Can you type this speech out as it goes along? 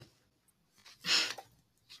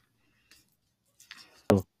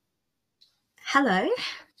Hello.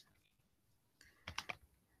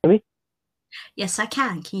 Hear me? Yes, I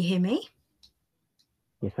can. Can you hear me?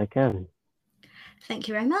 Yes, I can. Thank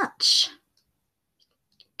you very much.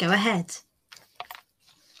 Go ahead.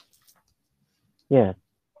 Yeah.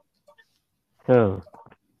 So,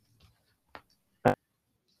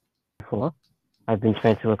 before, I've been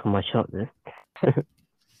trying to work on my short list.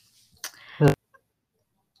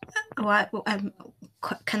 Why,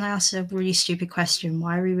 can I ask a really stupid question?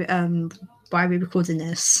 Why are we recording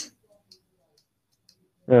this?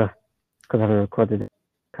 Because I haven't recorded it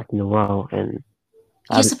in a while, and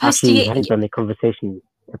You're I supposed to actually get, hadn't done a conversation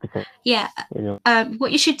episode. yeah. You know,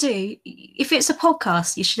 What you should do, if it's a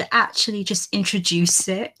podcast, you should actually just introduce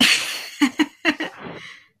it.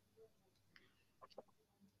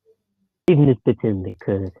 even this bit in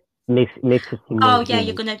because it makes it seem more Oh yeah,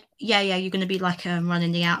 human. you're gonna be like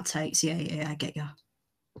running the outtakes. Yeah, I get you.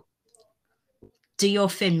 Do your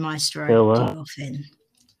thing, Maestro. So, Do uh, your thing.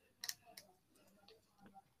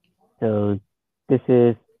 so this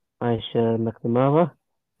is Aisha McNamara.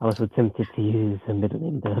 I was tempted to use a middle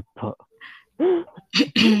name there, but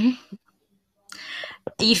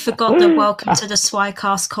You forgot the welcome to the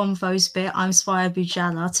Swicast Convos bit. I'm Swire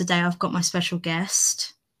Bujala. Today I've got my special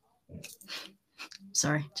guest.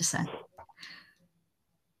 Sorry, just saying.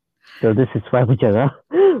 So this is Swabujara,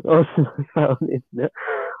 also found on the internet.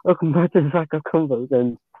 Welcome back to the Swagger Combos,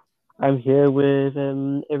 and I'm here with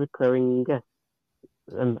a recurring guest.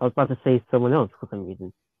 I was about to say someone else for some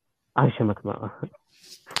reason. Aisha McNamara.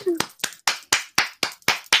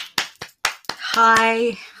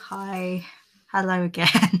 Hi. Hello again.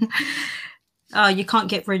 Oh, you can't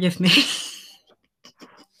get rid of me.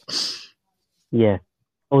 Yeah.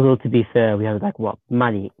 Although to be fair, we have like what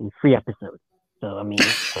Manny in 3 episodes. So I mean,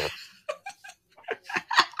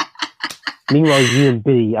 meanwhile you and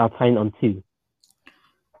Billy are tying on 2.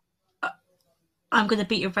 I'm going to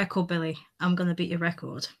beat your record, Billy. I'm going to beat your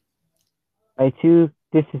record. By 2,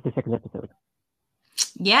 this is the second episode.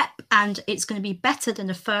 Yep, and it's going to be better than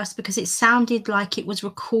the first because it sounded like it was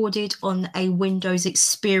recorded on a Windows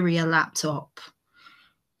Xperia laptop.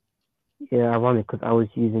 Yeah, ironic because I was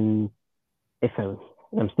using a phone.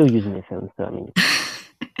 I'm still using a phone, so I mean,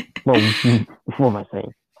 well, what am I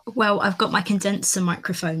saying? Well, I've got my condenser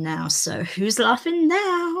microphone now, so who's laughing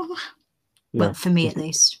now? Yeah. Well, for me at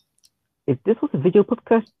least. If this was a video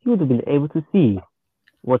podcast, you would have been able to see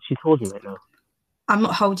what she's holding right now. I'm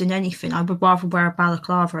not holding anything. I would rather wear a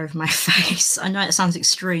balaclava over my face. I know it sounds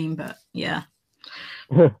extreme, but yeah.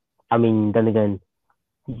 I mean, then again,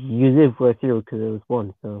 you live where 0 killer was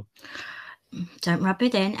born, so. Don't rub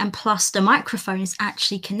it in. And plus, the microphone is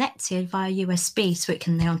actually connected via USB, so it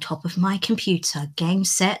can lay on top of my computer. Game,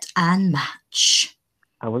 set, and match.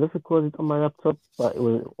 I would have recorded on my laptop, but it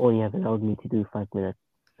would only have allowed me to do 5 minutes.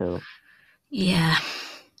 So, Yeah.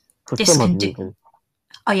 for This some odd can do. reason.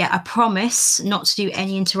 Oh yeah, I promise not to do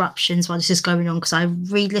any interruptions while this is going on because I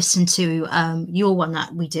re-listened to your one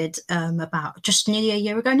that we did about just nearly a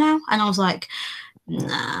year ago now, and I was like,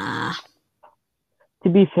 nah. To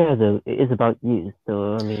be fair, though, it is about you,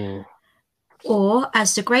 so I mean. Or,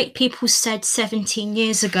 as the great people said 17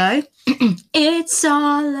 years ago, it's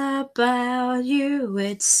all about you,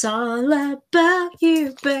 it's all about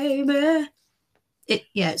you, baby.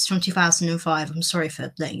 It's from 2005. I'm sorry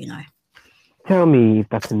for letting you know. Tell me if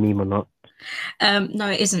that's a meme or not. No,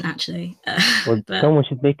 it isn't actually. Well, But someone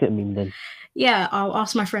should make it a meme then. yeah, I'll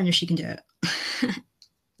ask my friend if she can do it.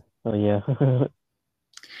 Oh, yeah.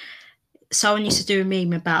 Someone used to do a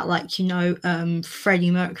meme about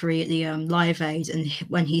Freddie Mercury at the Live Aid, and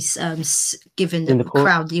when he's given the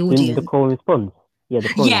crowd, the Doing the audience. call and response. Yeah, the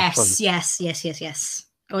call and response. Yes.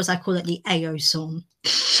 Or as I call it, the AO song.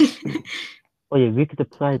 Oh, yeah, we could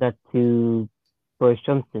apply that to Boris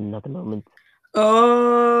Johnson at the moment.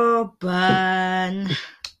 Oh, burn.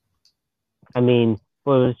 I mean,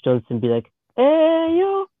 Boris Johnson be like, hey,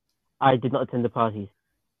 yo. I did not attend the parties.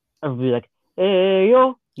 I would be like, hey,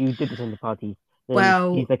 yo. You did attend the parties. Then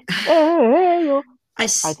Well, he's like, hey, yo. I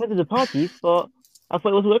attended the parties, but I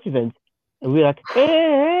thought it was a work event. And we are like,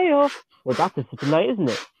 hey, yo. Well, that's a city night, isn't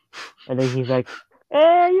it? And then he's like,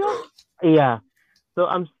 hey, yo. Yeah. So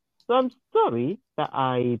I'm sorry that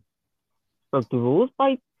I broke the rules, but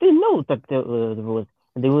I didn't know that there were the rules.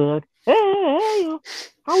 And they were like, hey, yo,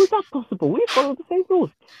 how is that possible? We follow the same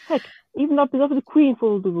rules. Heck, even our beloved queen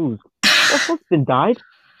followed the rules. Her husband died.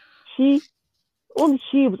 Only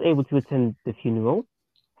she was able to attend the funeral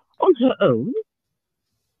on her own.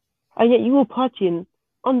 And yet you were partying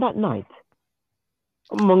on that night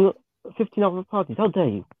among 15 other parties. How dare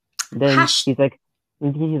you? And then he's like,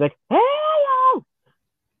 hey,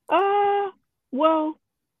 yo, well,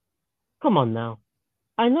 come on now.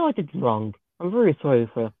 I know I did wrong. I'm very sorry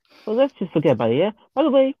for. But let's just forget about it. Yeah. By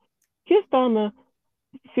the way, Keir Starmer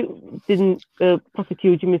didn't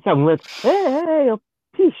prosecute Jimmy Savile. Like, hey,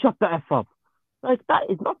 please shut the f up. Like that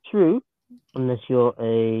is not true, unless you're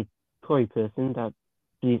a Tory person that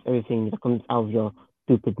believes everything that comes out of your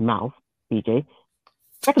stupid mouth, BJ.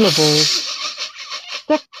 Second of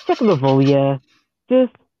all, second of all, yeah,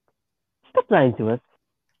 just stop lying to us.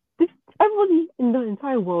 This, everybody in the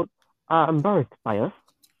entire world are embarrassed by us.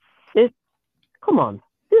 It, come on,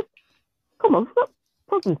 just come on, we've got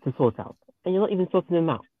problems to sort out, and you're not even sorting them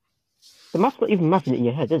out. The math's not even mathing it in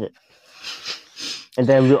your head, is it? And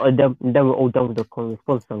then we're all done with the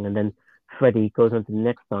response song, and then Freddie goes on to the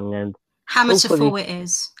next song, and Hammer to hopefully, fall it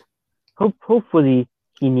is. hopefully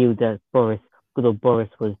he knew that good old Boris,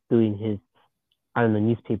 was doing his, I don't know,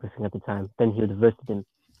 newspaper thing at the time. Then he would have roasted him.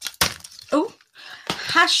 Oh,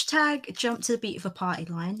 hashtag jump to the beat of a party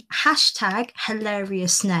line. Hashtag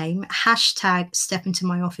hilarious name. Hashtag step into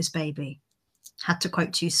my office, baby. Had to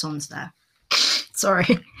quote two songs there. Sorry.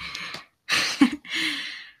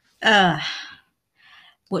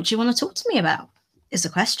 What do you want to talk to me about? Is the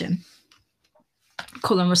question.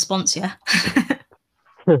 Call and response, yeah.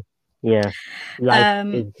 Yeah, life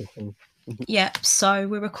is different. Yeah, so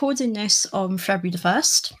we're recording this on February the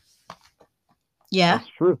 1st. Yeah. That's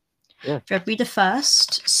true. Yeah. February the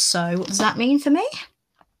 1st. So what does that mean for me?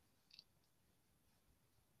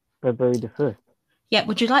 February the 1st. Yeah,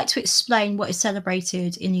 would you like to explain what is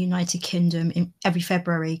celebrated in the United Kingdom in every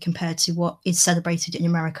February compared to what is celebrated in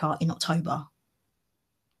America in October?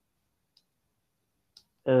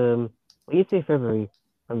 When you say February,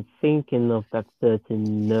 I'm thinking of that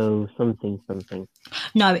certain something.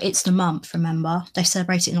 No, it's the month, remember? They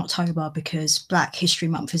celebrate it in October because Black History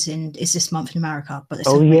Month is this month in America, but they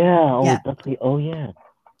celebrate oh yeah.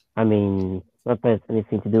 I mean, not that it's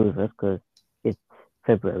anything to do with us because it's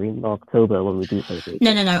February, not October when we do celebrate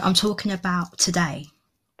No, it. I'm talking about today.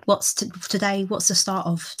 Today? What's the start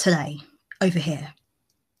of today over here?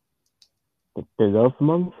 The Love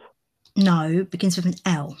Month? No, it begins with an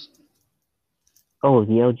L. Oh,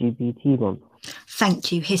 the LGBT month.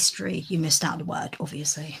 Thank you, history. You missed out the word,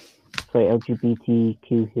 obviously. Sorry,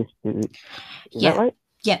 LGBTQ history. Is that right?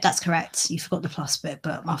 Yeah, that's correct. You forgot the plus bit,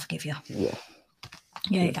 but I'll forgive you. Yeah.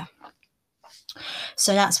 Yeah.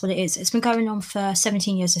 So that's what it is. It's been going on for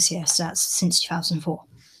 17 years this year, so that's since 2004.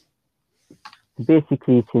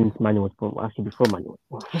 Basically, since Manu was born. Well, actually, before Manu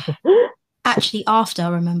was born. Actually, after, I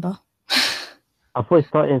remember. I thought it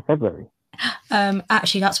started in February.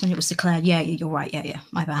 Actually, that's when it was declared. Yeah, you're right. Yeah,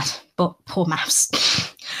 my bad. But poor maths.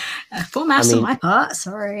 Poor maths on my part.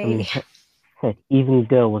 Sorry. Heck, even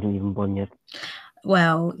girl wasn't even born yet.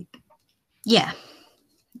 Well, yeah,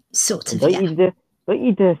 sort of. Don't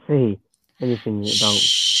you dare say anything about.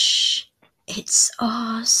 Shh. It's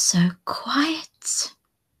all so quiet.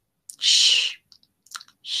 Shh.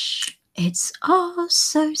 It's all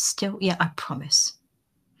so still. Yeah, I promise.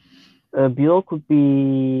 Bjork would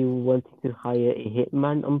be wanting to hire a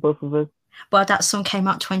hitman on both of us. Well, that song came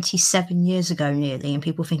out 27 years ago nearly, and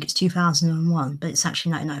people think it's 2001, but it's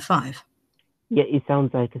actually 1995. Yeah, it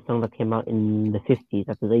sounds like a song that came out in the 50s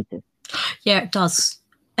at the latest. Yeah, it does.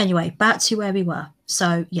 Anyway, back to where we were.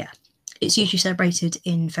 So, yeah, it's usually celebrated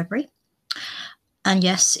in February. And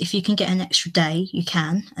yes, if you can get an extra day, you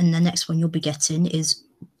can. And the next one you'll be getting is,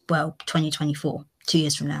 2024, 2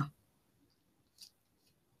 years from now.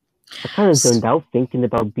 I kind of zoned out thinking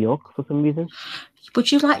about Bjork for some reason. Would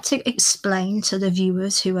you like to explain to the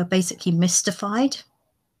viewers who are basically mystified?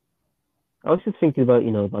 I was just thinking about,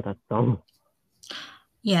 about that song.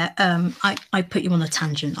 Yeah, I put you on a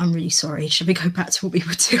tangent. I'm really sorry. Should we go back to what we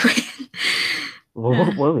were doing?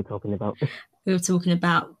 What were we talking about? We were talking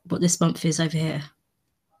about what this month is over here.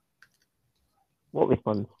 What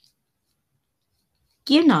response?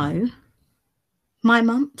 My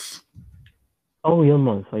month. Oh, your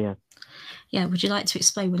month. Oh, yeah. Yeah, would you like to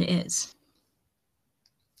explain what it is?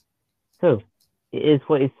 So, it is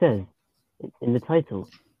what it says in the title.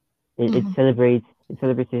 It celebrates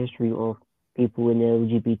the history of people in the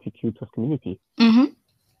LGBTQ plus community. Mm-hmm.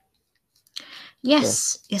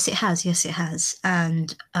 Yes, it has.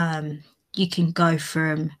 And you can go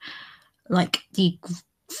from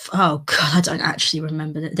oh god, I don't actually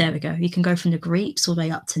remember that. There we go. You can go from the Greeks all the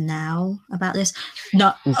way up to now about this.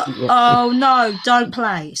 No, oh no, don't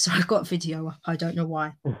play. So I've got video up. I don't know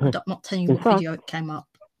why. I'm not telling you what video it came up.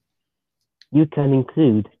 You can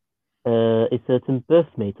include a certain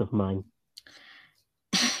birthmate of mine.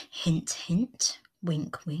 Hint, hint.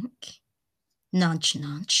 Wink, wink. Nudge,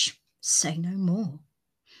 nudge. Say no more.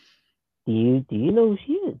 Do you know who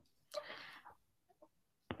she is?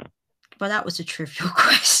 But that was a trivial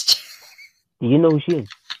question. Do you know who she is?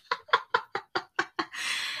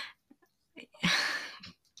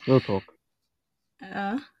 Real talk.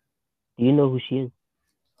 Uh, Do you know who she is?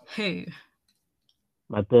 who?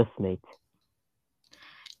 My birthmate.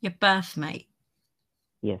 Your birth mate.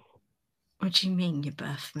 Yes. What do you mean, your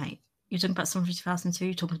birth mate? You're talking about someone from 2002,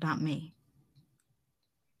 you're talking about me.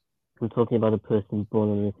 I'm talking about a person born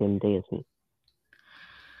on the same day as me.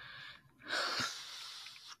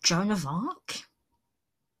 Joan of Arc?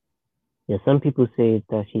 Yeah, some people say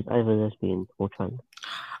that she's either lesbian or trans.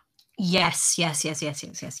 Yes.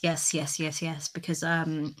 Because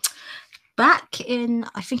back in,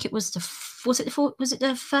 I think it was the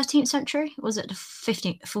 13th century? Was it the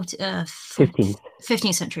 15th 15th.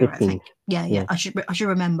 15th century, right? I think. 15th. Yeah. Yeah. I should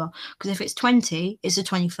remember, because if it's 20, it's the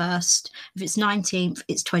 21st. If it's 19th,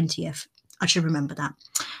 it's 20th. I should remember that.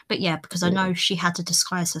 But yeah, because I Yeah. know she had to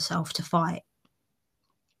disguise herself to fight.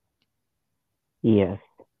 Yes.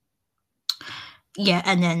 Yeah,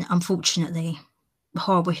 and then unfortunately,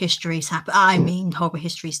 horrible histories happen. I mean, horrible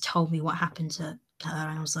histories told me what happened to her,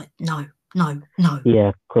 and I was like, no.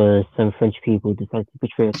 Yeah, because some French people decided to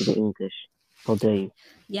betray her to the English. How dare you?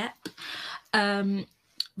 Yep.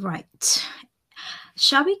 Right.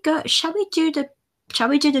 Shall we do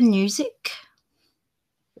the music?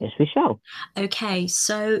 Yes, we shall. Okay,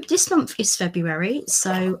 so this month is February,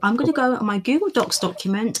 so I'm going to go on my Google Docs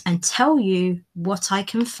document and tell you what I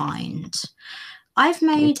can find. I've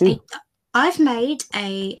made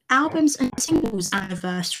a albums and singles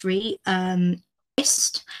anniversary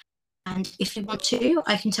list, and if you want to,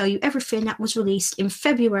 I can tell you everything that was released in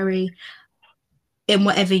February in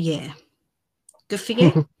whatever year. Good for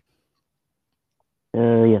you?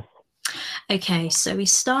 Yes. Okay, so we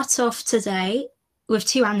start off today with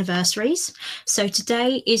 2 anniversaries. So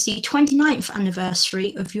today is the 29th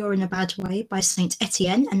anniversary of You're in a Bad Way by Saint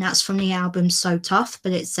Etienne, and that's from the album So Tough,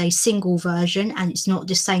 but it's a single version and it's not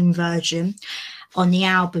the same version on the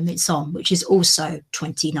album it's on, which is also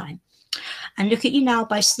 29. And Look at You Now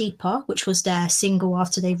by Sleeper, which was their single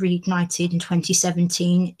after they reignited in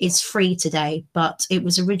 2017, is free today, but it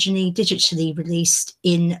was originally digitally released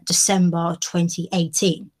in December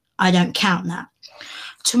 2018. I don't count that.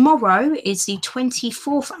 Tomorrow is the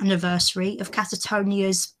 24th anniversary of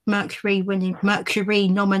Catatonia's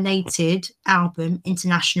Mercury-nominated album,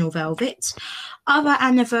 International Velvet. Other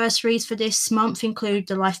anniversaries for this month include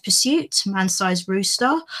The Life Pursuit, Man-Sized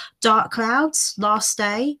Rooster, Dark Clouds, Last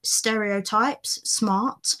Day, Stereotypes,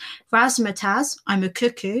 Smart, Razzmatazz, I'm a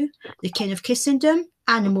Cuckoo, The King of Kissingdom,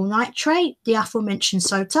 Animal Nitrate, the aforementioned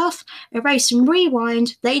So Tough, Erase and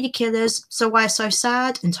Rewind, Lady Killers, So Why So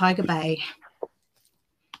Sad, and Tiger Bay.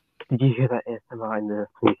 Did you hear that ASMR in the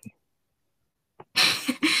movie?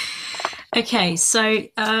 Okay, so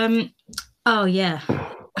oh yeah.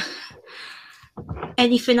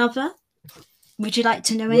 Anything other? Would you like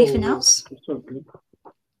to know anything else?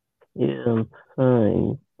 Yeah, I'm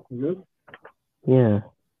fine. Yeah,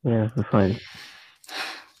 I'm fine.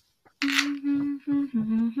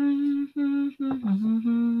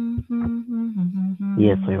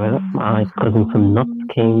 Yes, sorry about that. My cousin from Knots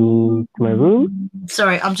came to my room.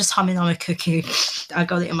 Sorry, I'm just humming on a cookie. I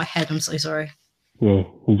got it in my head. I'm so sorry. Yeah,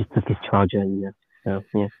 he just took his charger and so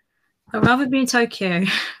yeah. I'd rather be in Tokyo.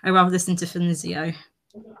 I'd rather listen to Finizio.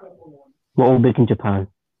 We're all big in Japan.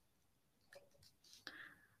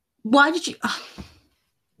 Why did you? Oh,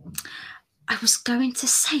 I was going to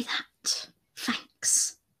say that.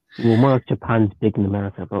 Thanks. Well, more like Japan's big in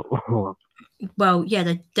America, but well,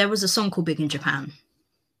 yeah, there was a song called Big in Japan.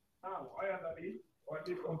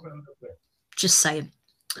 Just saying.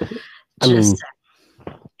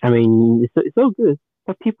 I mean, it's so good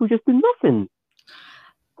that people just do nothing.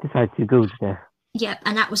 Decide to go there. Yeah,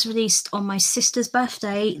 and that was released on my sister's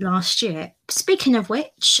birthday last year. Speaking of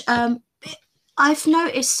which, I've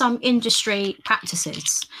noticed some industry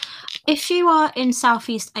practices. If you are in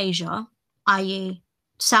Southeast Asia, i.e.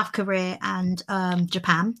 South Korea and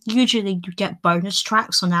Japan, usually you get bonus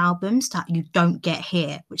tracks on albums that you don't get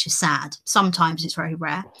here, which is sad. Sometimes it's very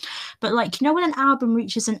rare. But like, you know when an album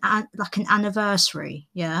reaches an anniversary,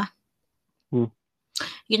 yeah?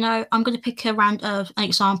 You know, I'm going to pick an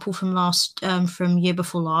example from year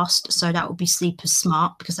before last. So that would be Sleepers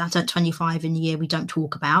Smart, because that's at 25 in the year we don't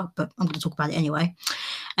talk about, but I'm going to talk about it anyway.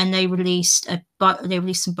 And they released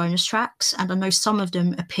some bonus tracks, and I know some of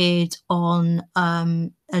them appeared on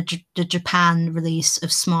the Japan release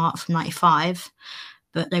of Smart from 95,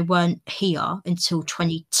 but they weren't here until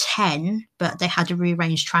 2010, but they had a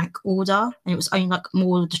rearranged track order, and it was only like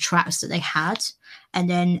more of the tracks that they had. And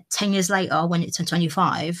then 10 years later, when it turned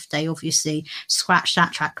 25, they obviously scratched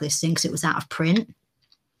that track listing because it was out of print.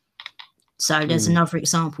 So there's another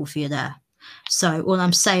example for you there. So all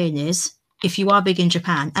I'm saying is, if you are big in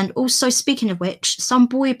Japan, and also speaking of which, some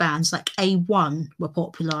boy bands like A1 were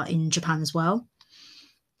popular in Japan as well.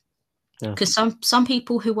 Because some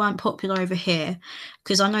people who weren't popular over here,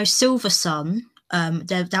 because I know Silver Sun,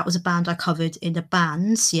 that was a band I covered in the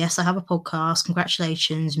bands. Yes, I have a podcast.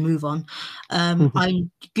 Congratulations. Move on. I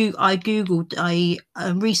googled, I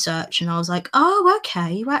researched, and I was like, oh,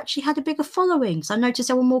 okay, you actually had a bigger following. So I noticed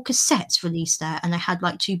there were more cassettes released there, and they had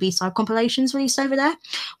like 2 B-side compilations released over there.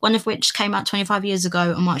 One of which came out 25 years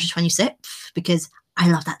ago on March 26th, because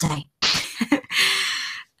I love that day.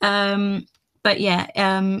 But yeah,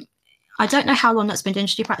 I don't know how long that's been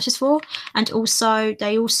industry practice for. And also,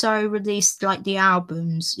 they also released like the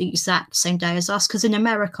albums the exact same day as us, because in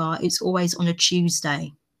America, it's always on a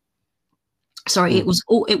Tuesday. Sorry, it was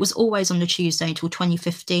always on a Tuesday until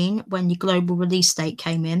 2015 when the global release date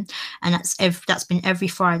came in, and that's been every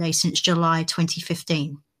Friday since July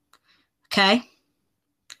 2015. Okay.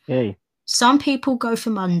 Yay. Some people go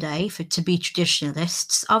for Monday to be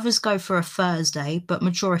traditionalists. Others go for a Thursday, but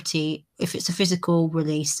majority, if it's a physical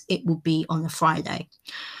release, it will be on a Friday.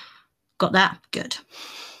 Got that? Good.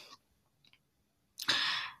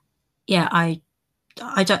 Yeah, I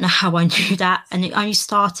don't know how I knew that, and it only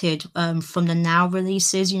started from the Now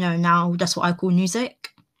releases. Now that's what I call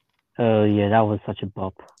music. Oh yeah, that was such a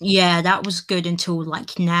bop. Yeah, that was good until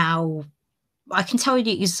like Now. I can tell you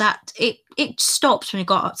the exact. It stopped when it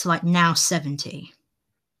got up to like Now 70.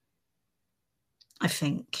 I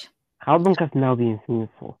think. How long has Now been singing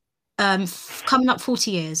for? Coming up 40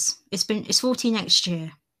 years. It's 40 next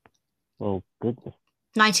year. Oh goodness.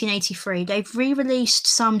 1983. They've re-released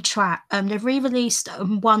some track. They've re-released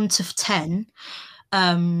 1 to 10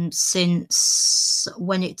 since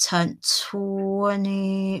when it turned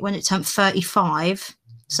 35.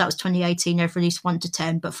 So that was 2018. They've released 1 to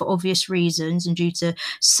 10, but for obvious reasons and due to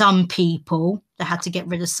some people, they had to get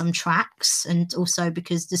rid of some tracks, and also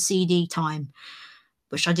because the CD time,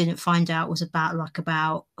 which I didn't find out, was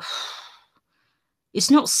about it's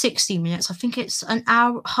not 60 minutes. I think it's an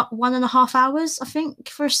hour, 1.5 hours, I think,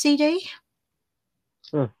 for a CD.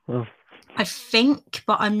 I think,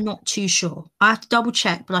 but I'm not too sure. I have to double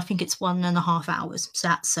check, but I think it's 1.5 hours. So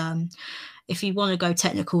that's, if you want to go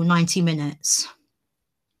technical, 90 minutes.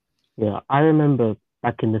 Yeah, I remember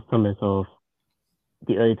back in the summers of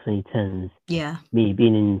the early 2010s. Yeah. Me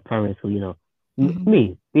being in primary school,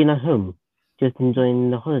 me being at home, just enjoying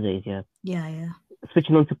the holidays. Yeah. Yeah.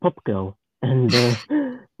 Switching on to Pop Girl and just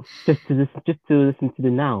to listen to the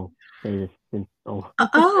Now playlist.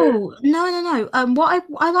 Oh no. What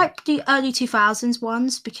I like the early 2000s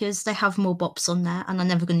ones because they have more bops on there, and I'm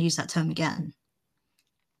never going to use that term again.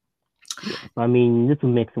 Yeah, but I mean, Little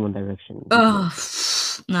Mix in One Direction. Oh,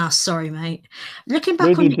 nah, sorry, mate. Looking back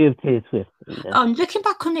maybe on a bit of Taylor Swift. looking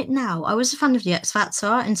back on it now, I was a fan of the X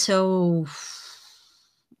Factor until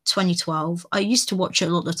 2012. I used to watch it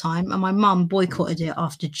a lot of the time, and my mum boycotted it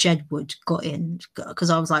after Jedward got in because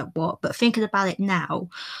I was like, "What?" But thinking about it now,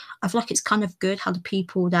 I feel like it's kind of good how the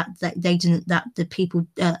people the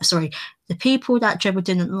people that Jedward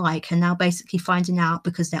didn't like are now basically finding out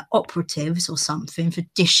because they're operatives or something for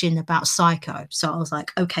dishing about Psycho. So I was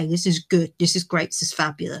like, okay, this is good. This is great. This is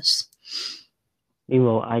fabulous.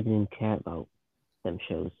 Meanwhile, I didn't care about them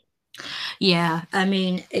shows. Yeah, I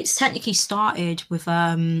mean, it's technically started with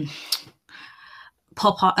not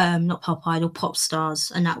Pop Idol, Pop Stars,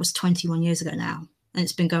 and that was 21 years ago now, and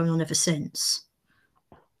it's been going on ever since.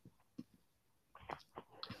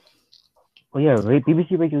 Oh yeah,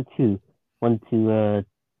 BBC Radio 2 want to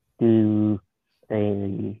do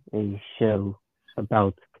a show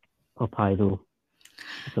about Pop Idol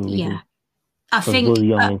for some reason. I think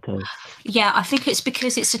Young and Co. Yeah, I think it's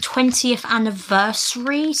because it's the 20th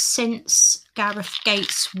anniversary since Gareth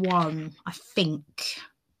Gates won, I think.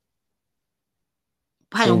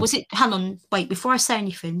 Hang on, wait, before I say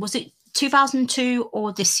anything, was it 2002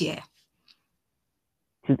 or this year?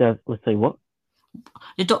 2000, say what?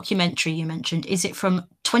 The documentary you mentioned, is it from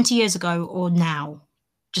 20 years ago or now?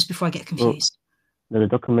 Just before I get confused. No, the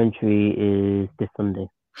documentary is this Sunday.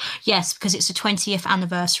 Yes, because it's the 20th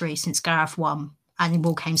anniversary since Gareth won and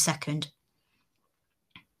Will came second.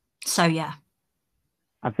 So, yeah.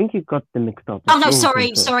 I think you got them mixed up. Oh, no,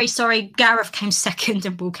 sorry. Gareth came second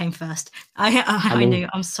and Will came first. I knew.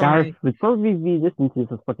 I'm sorry. Gareth would probably be listening to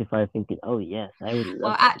this on Spotify thinking, oh, yes, I would love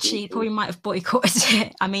Well, actually, he probably might have boycotted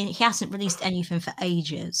it. I mean, he hasn't released anything for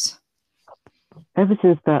ages. Ever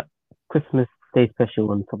since that Christmas Day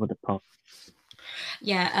special on Top of the Pops.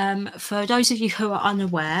 Yeah, for those of you who are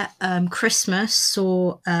unaware, Christmas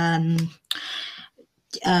saw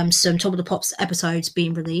some Top of the Pops episodes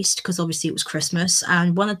being released because obviously it was Christmas,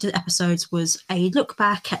 and one of the episodes was a look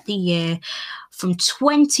back at the year from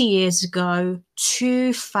 20 years ago,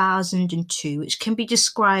 2002, which can be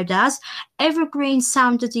described as evergreen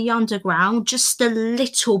sound of the underground, just a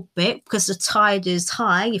little bit because the tide is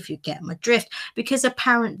high, if you get my drift, because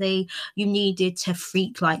apparently you needed to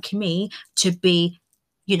freak like me to be,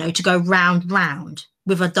 to go round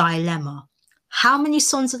with a dilemma. How many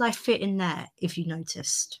songs did I fit in there, if you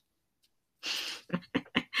noticed?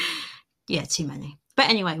 Yeah, too many. But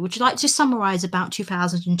anyway, would you like to summarize about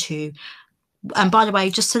 2002? And by the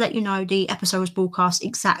way, just to let you know, the episode was broadcast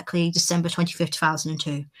exactly December 25th,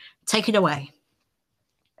 2002. Take it away.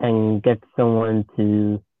 And get someone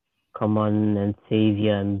to come on and save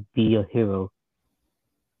you and be your hero.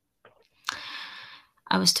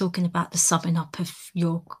 I was talking about the summing up of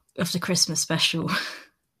the Christmas special.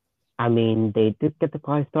 I mean, they did get the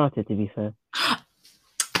party started, to be fair.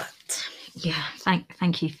 Yeah,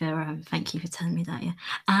 thank you for telling me that. Yeah,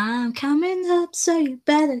 I'm coming up, so you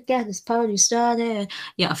better get this party started.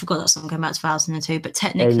 Yeah, I forgot that song came out 2002, but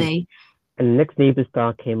technically, and next neighbor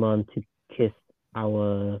star came on to kiss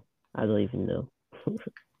our. I don't even know.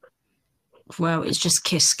 Well, it's just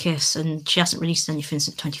Kiss Kiss, and she hasn't released anything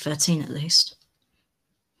since 2013 at least.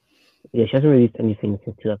 Yeah, she hasn't released anything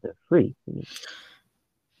since 2003.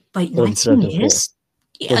 Wait, 19 years?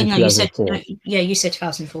 Yeah, no, you said you said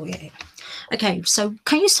 2004. Yeah. Okay, so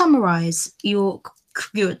can you summarize the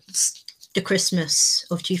Christmas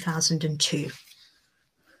of 2002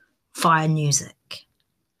 via music?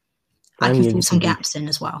 I can fill some gaps in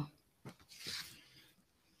as well.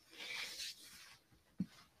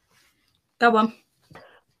 Go on.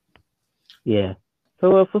 Yeah.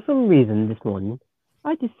 So for some reason this morning,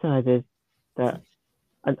 I decided to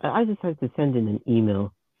send in an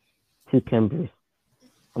email to Cambridge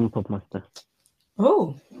on Popmaster.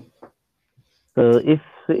 Oh. So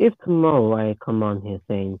if tomorrow I come on here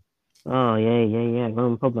saying, oh yeah, go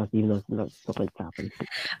on Popmaster, even though it's not going to happen.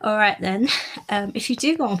 All right then. If you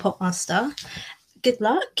do go on Popmaster, good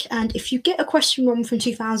luck. And if you get a question wrong from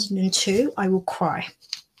 2002, I will cry.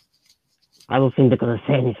 I don't think they're going to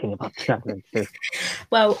say anything about 2002.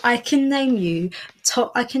 Well, I can name you.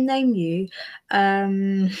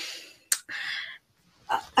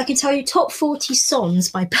 I can tell you top 40 songs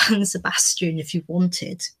by Belle Sebastian if you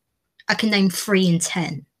wanted. I can name 3 and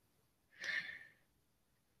 10.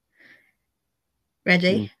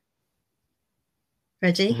 Ready?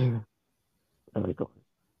 Ready? Oh my God.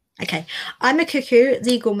 Okay. I'm a Cuckoo,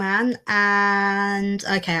 Legal Man, and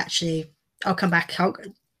okay, actually, I'll come back.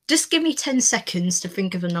 Just give me 10 seconds to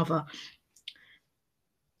think of another.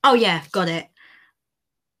 Oh yeah, got it.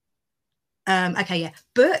 Okay, yeah.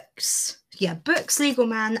 Books. Yeah, Books, Legal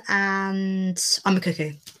Man, and I'm a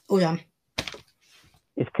Cuckoo. All done.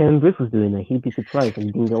 If Ken Briff was doing that, he'd be surprised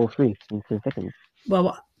and ding all 3 in 10 seconds.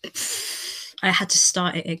 Well, I had to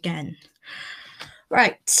start it again.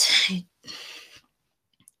 Right.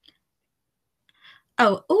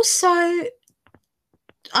 Oh, also, I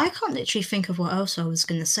can't literally think of what else I was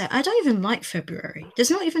going to say. I don't even like February.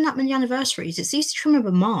 There's not even that many anniversaries. It's easy to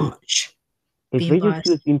remember March. If Radio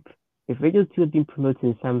 2 had been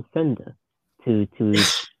promoting Sam Fender to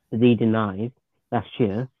the Eyes last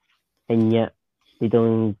year, and yet they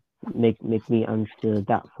don't make me answer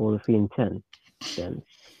that for the 3 and 10, then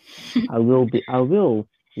I will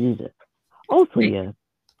use it. Also, yeah.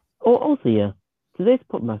 Today's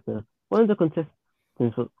Popmaster, one of the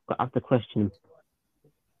contestants got asked the question: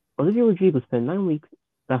 Olivia Rodrigo spent 9 weeks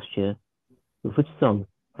last year with which song?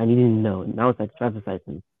 And he didn't know. And I was like, driver's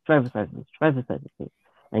license. And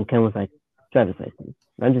Ken was like, driver's license.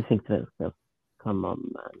 And I'm just thinking to myself, come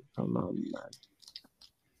on, man.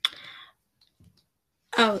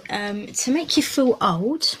 Oh, to make you feel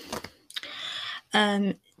old,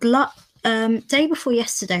 day before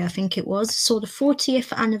yesterday, I think it was, saw the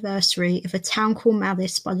 40th anniversary of A Town Called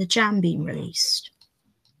Malice by The Jam being released.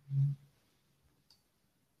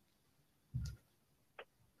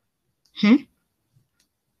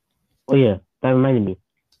 Oh yeah, that reminded me.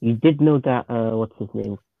 You did know that what's his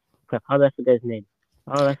name? Crap, how did I forget his name?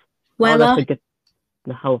 How did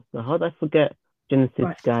I forget Genesis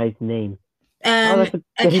guy's name?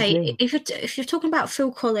 Okay, if you're talking about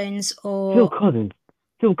Phil Collins or Phil Collins.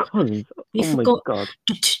 Oh my God.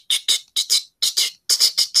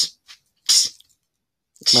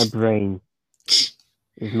 My brain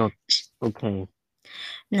is not okay.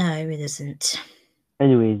 No, it isn't.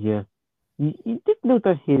 Anyways, yeah. You did know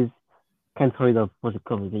that his Can't Hurry Up was a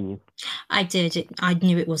cover, didn't you? I did. I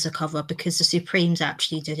knew it was a cover because the Supremes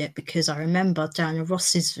actually did it, because I remember Diana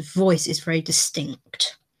Ross's voice is very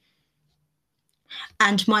distinct.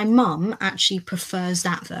 And my mum actually prefers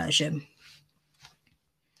that version.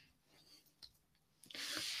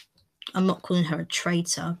 I'm not calling her a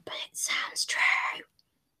traitor, but it sounds true.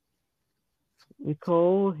 We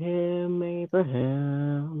call him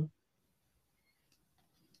Abraham.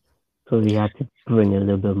 So we had to bring a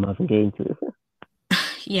little bit of Marvin Gaye into it.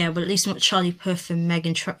 Yeah, well, at least not Charlie Puth and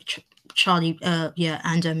Charlie,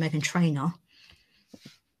 and Megan Trainor.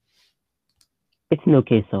 It's an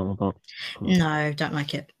okay song, but no, don't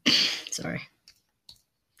like it. Sorry.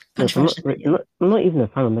 look, I'm not, Controversial. I'm not even a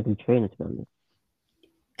fan of Megan Trainor, to be honest.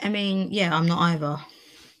 I mean, yeah, I'm not either.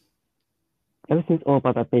 Ever since All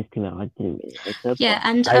About That Bass came out, I didn't really like her, Yeah, but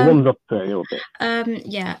and I warmed up to her a little bit.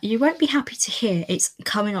 yeah, you won't be happy to hear it's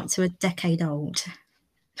coming up to a decade old.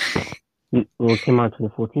 Well, it came out in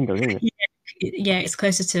 2014, though, didn't it? Yeah, it's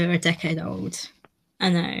closer to a decade old. I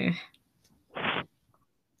know.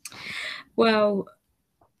 Well,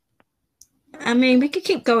 I mean, we could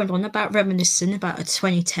keep going on about reminiscing about the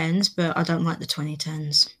 2010s, but I don't like the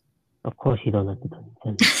 2010s. Of course, you don't like the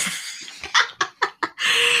 2010s.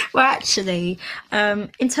 Well, actually,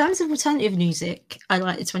 in terms of alternative music, I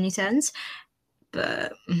like the 2010s,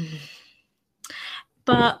 but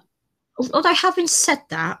although having said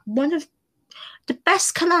that, one of the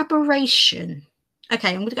best collaboration. Okay,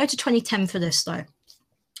 I'm going to go to 2010 for this though.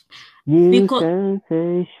 We've You got.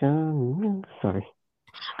 sensation. Sorry.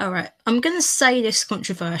 All right, I'm going to say this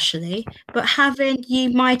controversially, but having Ye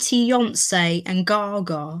Mighty Beyonce and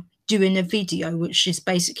Gaga doing a video, which is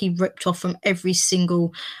basically ripped off from every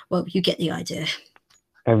single. Well, you get the idea.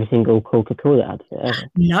 Every single Coca-Cola advert ever.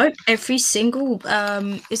 Nope, every single.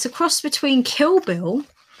 It's a cross between Kill Bill.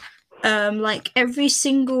 Like every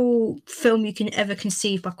single film you can ever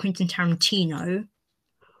conceive by Quentin Tarantino,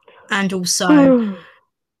 and also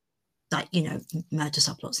like murder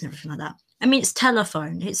subplots and everything like that. I mean, it's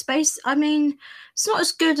Telephone. It's based. I mean, it's not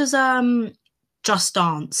as good as Just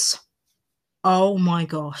Dance. Oh my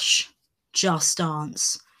gosh, Just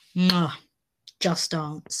Dance. Mwah. Just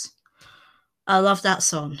Dance. I love that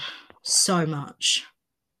song so much.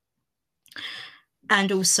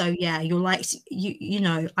 And also, yeah, you're like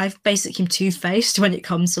I've basically two-faced when it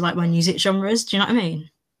comes to like my music genres. Do you know what I mean?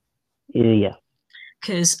 Yeah.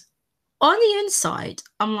 Because on the inside,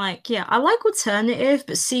 I'm like, yeah, I like alternative,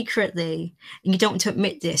 but secretly, and you don't want to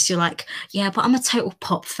admit this, you're like, yeah, but I'm a total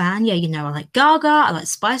pop fan. Yeah, I like Gaga, I like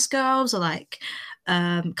Spice Girls, I like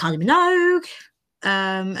Kylie Minogue,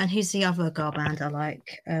 and who's the other girl band I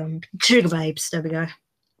like? Sugar Babes. There we go.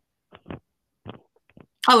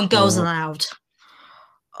 Oh, and Girls Aloud.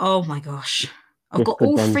 Oh my gosh, I've got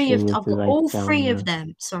all three of. I've got all three of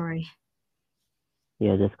them. Sorry.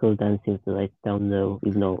 Yeah, just go dancing with the lights down low,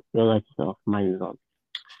 even though your lights are off, mine is on.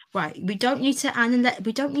 Right, we don't need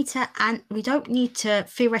to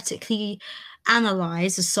theoretically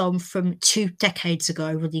analyze a song from 2 decades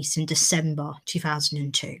ago, released in December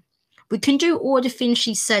 2002. We can do All the Things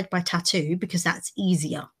She Said by Tattoo because that's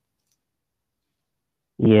easier.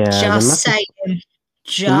 Yeah, just saying.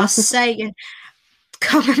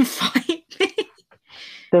 Come and fight me.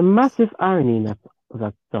 The massive irony of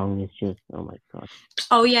that song is just, oh my god.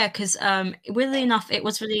 Oh yeah, because weirdly enough, it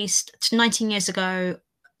was released 19 years ago,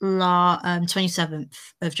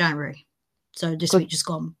 27th of January. So this week just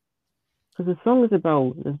gone. Because the song is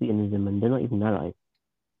about lesbianism and they're not even allies.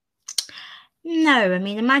 No, I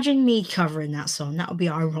mean, imagine me covering that song. That would be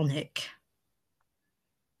ironic.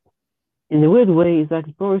 In a weird way, it's like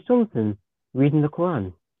Boris Johnson reading the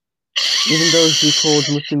Quran, even though he called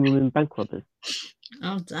Muslim women bank robbers.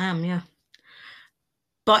 Oh damn, yeah.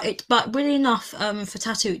 But really enough, for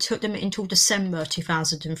Tattoo, it took them until December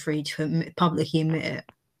 2003 to publicly admit it.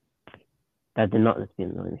 That they're not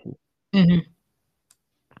lesbian or anything. Mm-hmm.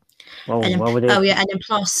 Well, and then, why would they? Oh yeah, and then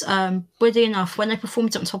plus, weirdly enough, when they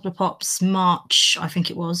performed it on Top of the Pops, March, I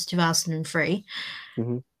think it was 2003,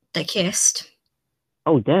 they kissed.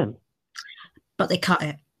 Oh damn! But they cut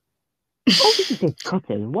it. Oh, did they cut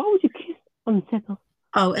it? Why would you kiss on set of?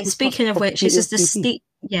 Oh, and speaking of which, this is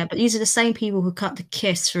but these are the same people who cut the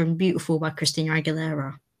kiss from "Beautiful" by Christina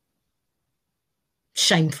Aguilera.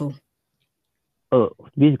 Shameful. Oh,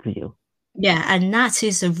 music video. Yeah, and that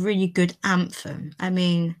is a really good anthem. I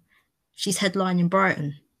mean, she's headlining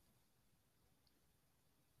Brighton.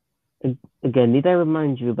 Again, did I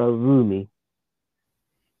remind you about Rumi?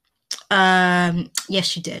 Yes,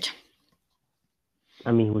 she did.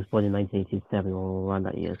 I mean, he was born in 1987 or around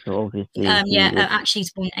that year, so obviously. Actually,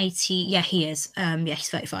 he's born 80. Yeah, he is. He's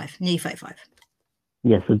 35, nearly 35.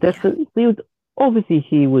 Yeah, so definitely, obviously,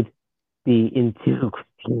 he would be into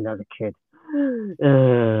Christina as a kid.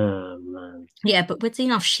 Man. Yeah, but weirdly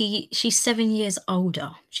enough, she's 7 years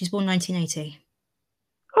older. She's born 1980.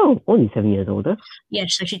 Oh, only 7 years older. Yeah,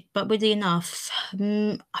 so she, but weirdly enough,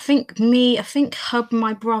 I think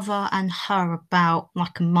my brother and her about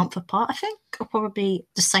like a month apart, I think, or probably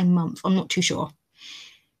the same month. I'm not too sure.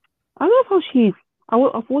 I love how she's. I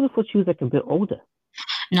would have thought she was like a bit older.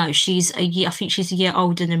 No, she's a year, I think she's a year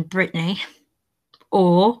older than Brittany,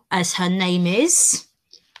 or as her name is,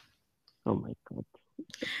 Oh my god.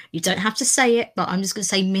 you don't have to say it, but I'm just going to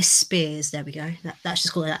say Miss Spears. There we go. That's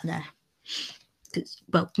just call it that there.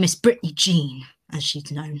 Well, Miss Brittany Jean, as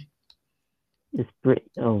she's known. It's Brit.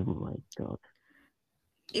 Oh my god.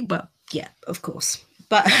 Well, yeah, of course.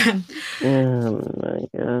 But Oh my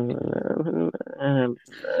god.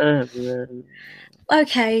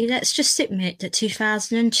 okay, let's just admit that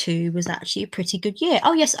 2002 was actually a pretty good year.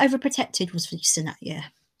 Oh, yes, Overprotected was released in that year.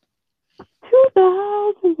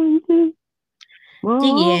 2002. The What?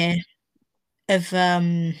 year of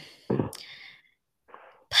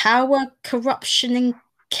power, corruption, and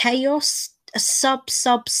chaos. A sub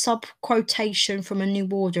quotation from a New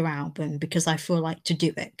Order album because I feel like to do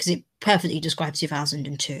it because it perfectly describes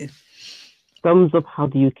 2002. Thumbs up how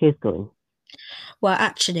the UK is going. Well,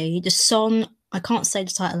 actually, the song, I can't say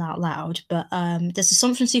the title out loud, but there's a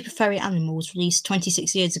song from Super Furry Animals released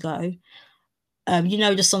 26 years ago. You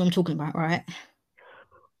know the song I'm talking about, right?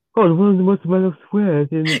 God, one of the most amount of swears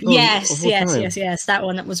in song of Yes, all yes, time. yes, yes. That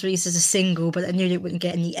one that was released as a single, but I knew it wouldn't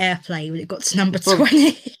get any airplay when it got to number It's probably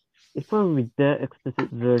 20. it's probably the explicit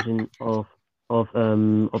version of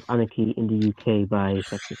Anarchy in the UK by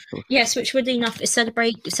Sex Pistols. Yes, which weirdly enough, it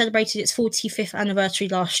celebrated its 45th anniversary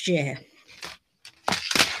last year.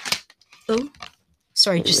 Oh,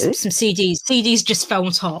 sorry, Wait, just really? some CDs. CDs just fell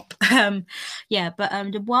on top. Yeah, but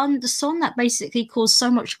the song that basically caused so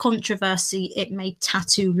much controversy, it made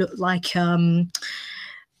Tattoo look like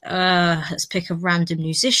let's pick a random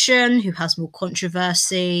musician who has more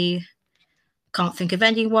controversy. Can't think of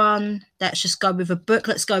anyone. Let's just go with a book.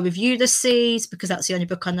 Let's go with Ulysses because that's the only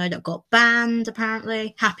book I know that got banned.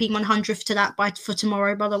 Apparently, happy 100th to that for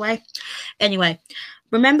tomorrow. By the way, anyway,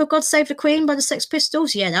 remember "God Save the Queen" by the Sex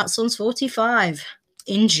Pistols? Yeah, that song's 45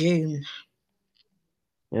 in June.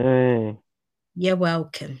 Hey. You're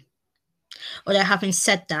welcome. Although having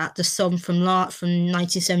said that, the song from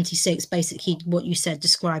 1976, basically what you said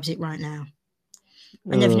describes it right now.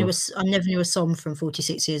 Uh, I never knew a song from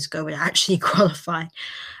 46 years ago would actually qualify.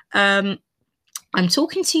 Um, I'm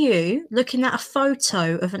talking to you, looking at a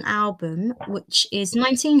photo of an album which is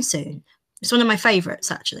 19 soon. It's one of my favourites,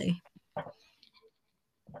 actually.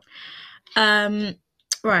 Um,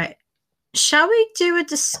 right. Shall we do a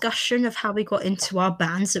discussion of how we got into our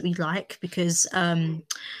bands that we like? Because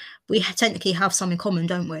we technically have some in common,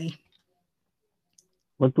 don't we?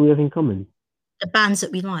 what do we have in common? The bands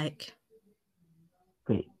that we like.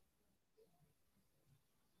 Wait,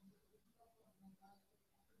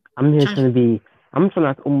 I'm here Trying to trying to be. I'm trying to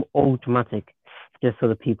act all dramatic, just so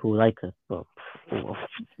the people like us. But oh,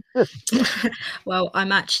 well,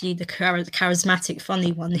 I'm actually the charismatic,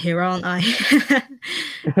 funny one here, aren't I?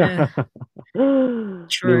 uh, well.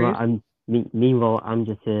 true. Meanwhile, I'm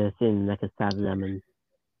just sitting like a sad lemon,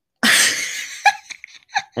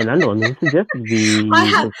 and I'm the one who suggested I we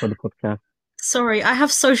have, record the podcast. sorry, I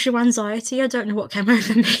have social anxiety. I don't know what came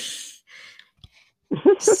over me.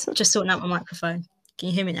 Just sorting out my microphone. Can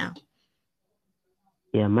you hear me now?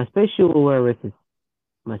 Yeah, my spatial awareness.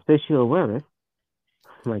 My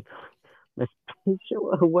my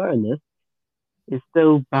spatial awareness is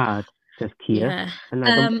so bad, says Kia, Yeah. and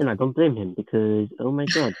I don't blame him because oh my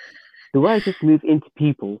god, do I just move into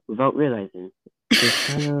people without realizing? It's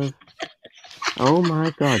kind of oh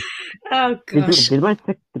my god. Oh gosh. Did my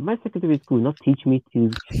secondary school not teach me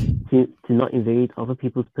to not invade other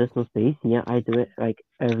people's personal space? And yet I do it like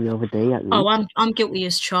every other day at Oh, least. I'm guilty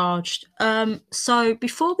as charged. So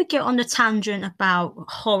before we get on the tangent about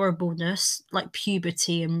horribleness, like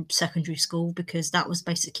puberty and secondary school, because that was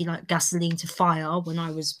basically like gasoline to fire when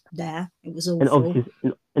I was there. It was And awful.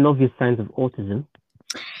 obvious signs of autism.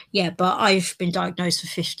 Yeah, but I've been diagnosed for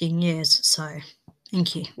 15 years, so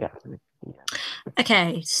thank you. Yeah. Yeah.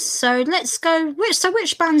 Okay, so let's go.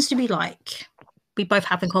 Which bands do we like? We both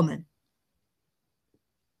have in common.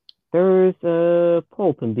 There's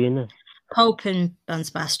pulp and BNS. Pulp and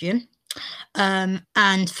Sebastian.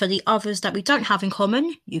 And for the others that we don't have in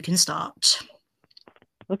common, you can start.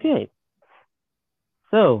 Okay.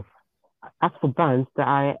 So as for bands that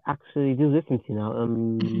I actually do listen to now,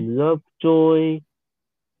 Mhm. Lovejoy.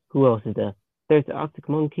 Who else is there? There's the Arctic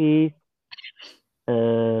Monkeys.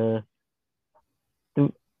 Uh,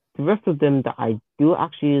 the rest of them that I do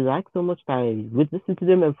actually like so much that I would listen to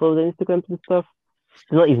them and follow their Instagrams and stuff.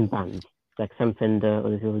 They're not even bands. Like Sam Fender,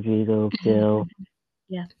 Olivia Rodrigo, Jill.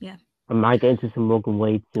 Yeah. I might get into some Morgan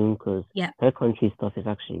Wade soon because Yeah. her country stuff is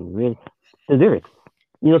actually really the lyrics.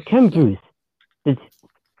 You know, Ken Yeah. Bruce.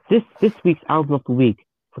 This this week's album of the week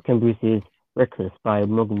for Ken Bruce is Reckless by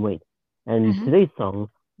Morgan Wade, and Mm-hmm. today's song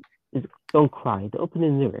is Don't Cry. The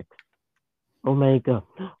opening lyrics. Oh my god,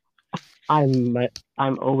 I'm my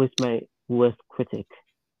I'm always my worst critic.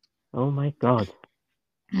 Oh my god.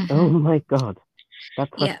 Oh Mm-hmm. my god. That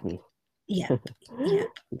Yeah. touched me. Yeah.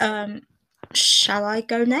 Yeah. Shall I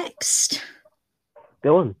go next?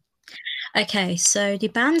 Go on. Okay, so the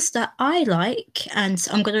bands that I like, and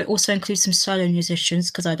I'm going to also include some solo musicians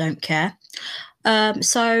because I don't care.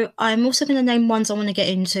 So I'm also going to name ones I want to get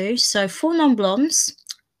into. So Four Non Blondes,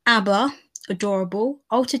 ABBA, Adorable,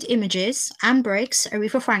 Altered Images, Anne Briggs,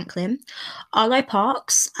 Aretha Franklin, Arlo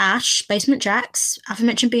Parks, Ash, Basement Jacks,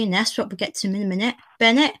 aforementioned BNS, what we'll get to in a minute,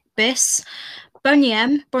 Bennett, Biss, Boney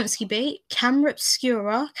M, Bronski Beat, Camera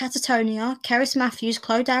Obscura, Catatonia, Keris Matthews,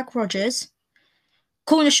 Clodagh Rogers,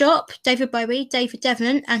 Corner Shop, David Bowie, David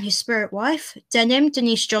Devon and his spirit wife, Denim,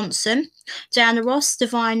 Denise Johnson, Diana Ross,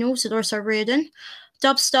 Divinal, Dolores O'Riordan,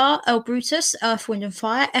 Dubstar, El Brutus, Earth, Wind and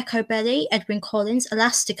Fire, Echo Belly, Edwyn Collins,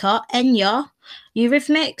 Elastica, Enya,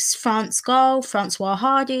 Eurythmics, France Gall, Francois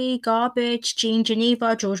Hardy, Garbage, Jean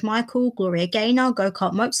Geneva, George Michael, Gloria Gaynor, Go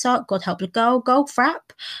Kart Mozart, God Help the Girl,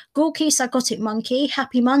 Goldfrapp, Gorky, Psychotic Monkey,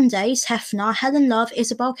 Happy Mondays, Hefner, Helen Love,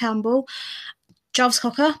 Isabel Campbell, Jarvis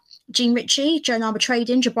Cocker, Jean Ritchie, Joan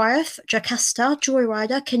Armatrading, Jabriath, Jocasta,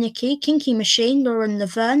 Joyrider, Kaniki, Kinky Machine, Lauren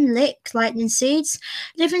Laverne, Lick, Lightning Seeds,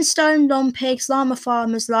 Livingstone, Long Pigs, Llama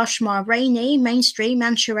Farmers, Lashmar, Rainey, Mainstream,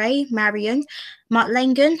 Mancheray, Marion, Mark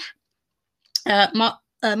Langan,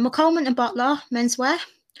 McColeman and Butler, Menswear,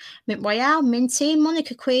 Mint Royale, Minty,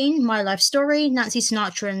 Monica Queen, My Life Story, Nancy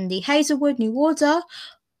Sinatra and the Hazelwood, New Order,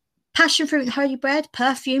 Passion Fruit and Holy Bread,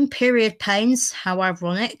 Perfume, Period Pains, how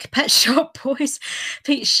ironic, Pet Shop Boys,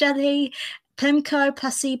 Pete Shelley, Plimco,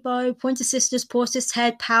 Placebo, Pointer Sisters,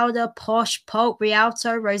 Portishead, Powder, Posh, Pulp,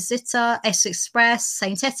 Rialto, Rosita, S Express,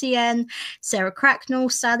 Saint Etienne, Sarah Cracknell,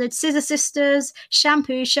 Salad, Scissor Sisters,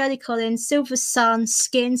 Shampoo, Shirley Collins, Silver Sun,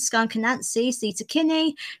 Skin, Skunk and Nancy, Zeta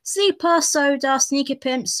Kinney, Sleeper, Soda, Sneaker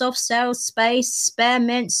Pimp, Soft Cells, Space,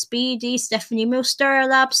 Spearmint, Speedy, Stephanie Mill,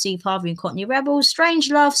 Stereolab, Steve Harvey and Courtney Rebels,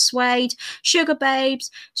 Strange Love, Suede, Sugar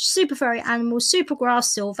Babes, Super Furry Animals, Supergrass,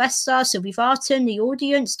 Sylvester, Sylvie Vartan, The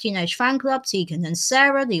Audience, Teenage Fan Club, Tegan and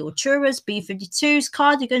Sarah, The Alturas, B-52s,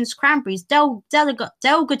 Cardigans, Cranberries,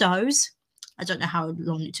 Delgados. I don't know how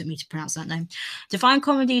long it took me to pronounce that name. Divine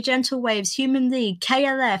Comedy, Gentle Waves, Human League,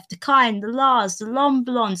 KLF, The Kind, The Lars, The Long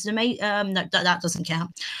Blondes, no, that doesn't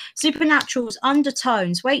count. Supernaturals,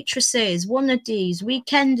 Undertones, Waitresses, Wannadies,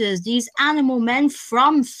 Weekenders, These Animal Men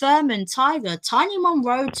from Thurman, Tyler, Tiny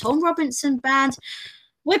Monroe, Tom Robinson Band,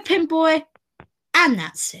 Whipping Boy, and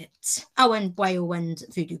that's it. Oh, and Whale and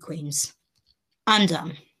Voodoo Queens. I'm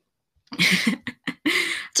done.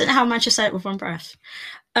 Don't know how I managed to say it with one breath.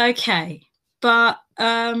 Okay, but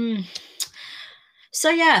so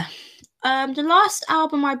yeah, the last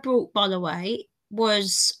album I brought, by the way,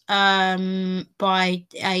 was by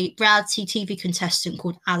a reality TV contestant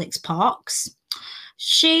called Alex Parks.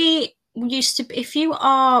 She used to, if you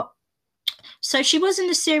are, so she was in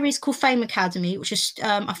a series called Fame Academy, which is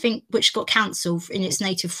I think which got cancelled in its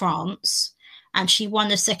native France, and she won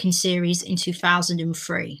the second series in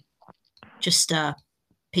 2003. Just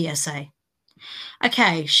PSA.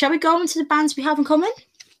 Okay, shall we go on to the bands we have in common?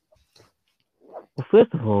 Well,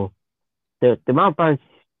 first of all, the amount of bands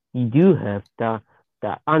you do have that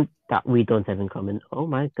we don't have in common. Oh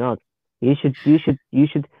my god. You should do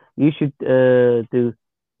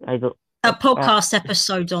I don't A podcast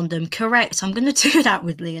episode on them, correct. I'm going to do that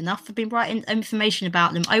with Lee enough. I've been writing information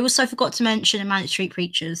about them. I also forgot to mention the Manic Street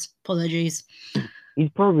Preachers. Apologies. he's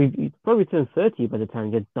probably turned 30 by the time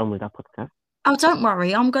he gets done with that podcast. Oh, don't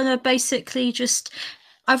worry. I'm going to basically just.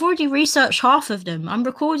 I've already researched half of them. I'm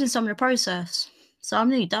recording some of the process. So I'm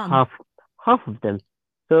nearly done. Half of them.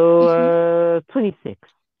 So Mhm. 26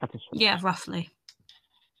 at a stretch. Yeah, roughly.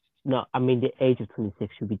 No, I mean the age of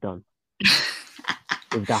 26 should be done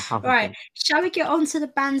with that half of Right. them. Shall we get on to the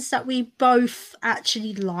bands that we both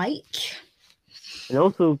actually like? And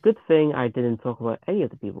also, good thing I didn't talk about any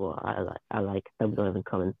of the people I like that we don't have in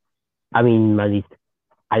common. I mean, at least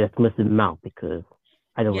I just must them out because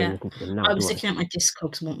I don't really Yeah. listen to them now, I do was I? looking at my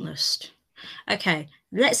Discogs want list. Okay,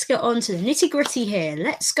 let's get on to the nitty gritty here.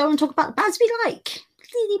 Let's go and talk about the bands we like.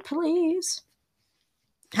 Please, please.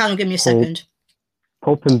 Hang on, give me a Pope, second.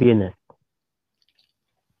 Pope and BNS.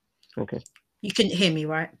 Okay. You couldn't hear me,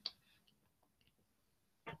 right?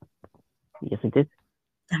 Yes, I did.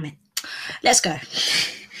 Damn it. Let's go.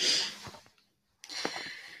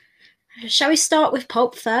 Shall we start with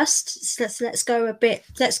pulp first? Let's go a bit.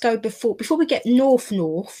 Let's go before we get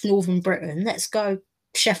northern Britain. Let's go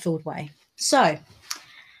Sheffield way. So,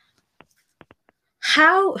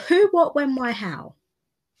 how, who, what, when, why, how?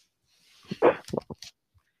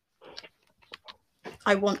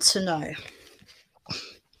 I want to know.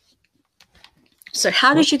 So,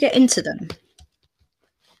 how Well, did you get into them?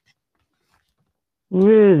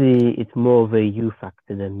 really, it's more of a you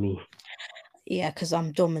factor than me. Yeah, because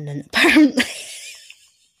I'm dominant apparently.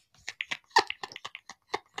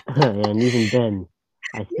 And even then,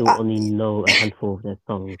 I still only know a handful of their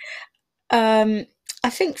songs. Um, I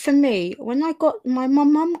think for me, when I got my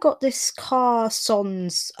mum got this Car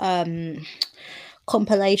Sons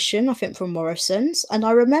compilation, I think from Morrison's, and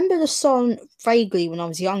I remember the song vaguely when I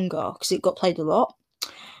was younger because it got played a lot.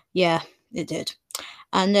 Yeah, it did.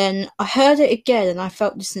 And then I heard it again, and I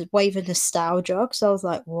felt this wave of nostalgia because I was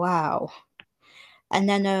like, wow. And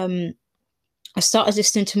then I started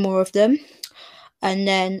listening to more of them, and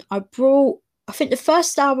then I brought. I think the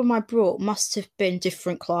first album I brought must have been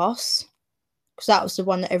Different Class because that was the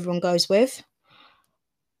one that everyone goes with.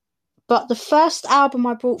 But the first album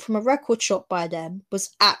I bought from a record shop by them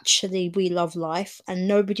was actually We Love Life, and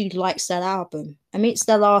nobody likes that album. I mean, it's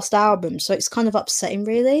their last album, so it's kind of upsetting,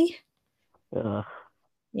 really. Uh,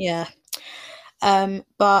 Yeah.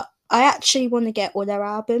 But I actually want to get all their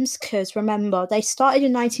albums because remember, they started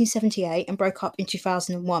in 1978 and broke up in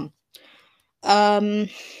 2001. Um,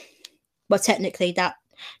 well, technically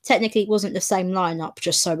it wasn't the same lineup,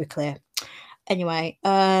 just so we're clear. Anyway,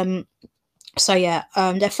 so yeah,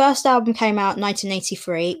 their first album came out in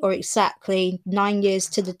 1983, or exactly 9 years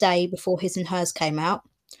to the day before His and Hers came out.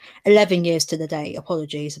 11 years to the day.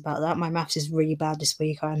 Apologies about that. My maths is really bad this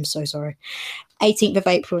week. I'm so sorry. 18th of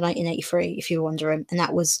April 1983, if you're wondering. And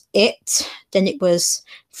that was it. Then it was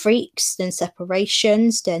Freaks, then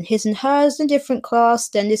Separations, then His and Hers, then Different Class,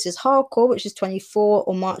 then This Is Hardcore, which is 24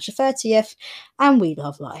 on March the 30th, and We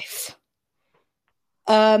Love Life.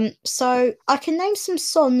 So I can name some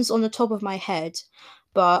songs on the top of my head,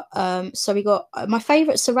 but so we got my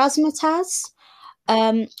favorite Razzmatazz,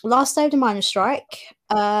 Last Day of the Miners' Strike.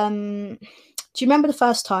 Do you remember the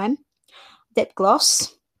first time? Lip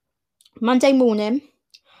Gloss, Monday Morning,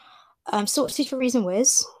 Sorted for Reason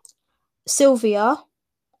Wiz, Sylvia,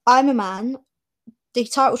 I'm a Man, the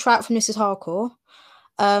title track from This Is Hardcore,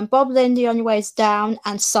 Bob Lindy on Your Ways Down,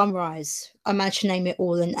 and Sunrise. I managed to name it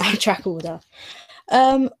all in track order.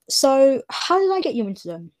 So how did I get you into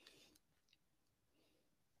them?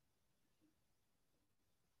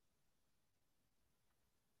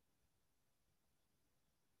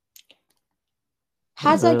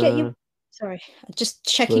 How did I get you? uh, Sorry, just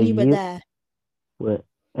were checking you were you there. were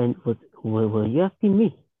and were you asking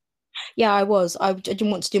me? Yeah, I was. I didn't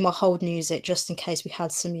want to do my hold music just in case we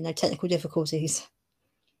had some, technical difficulties.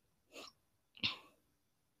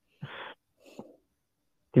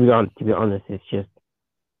 To be honest, it's just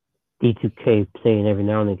D2K playing every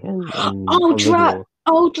now and again and Oh, on drat! radio.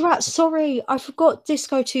 Oh, drat! Sorry, I forgot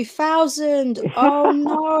Disco 2000. Oh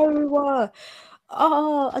no!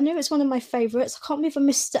 Oh, I knew it's one of my favorites. I can't believe I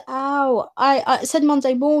missed it out. I said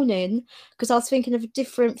Monday morning because I was thinking of a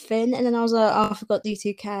different thing, and then I was like, oh, I forgot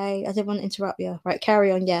D2K. I didn't want to interrupt you. Right,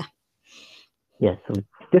 carry on. Yeah. Yeah, so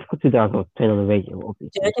Disco 2000 was playing on the radio,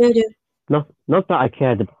 obviously. Do-do-do. Not that I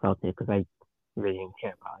cared about it because I really didn't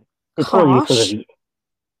care about it. It's only because of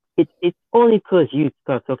Harsh. it's only because you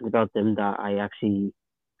start talking about them that I actually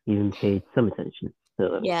even paid some attention.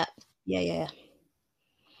 So Yeah. Yeah. Yeah.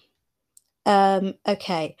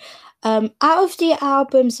 Okay. Out of the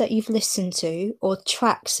albums that you've listened to or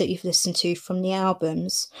tracks that you've listened to from the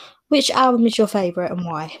albums, which album is your favorite and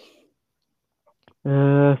why?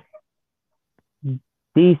 uh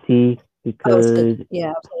DC I was good. because Yeah, I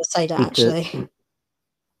was going to say that because actually.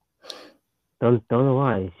 don't know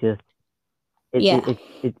why. It's just Yeah.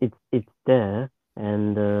 it's there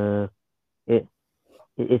and it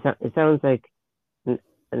it sounds like an,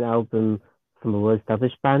 an album from a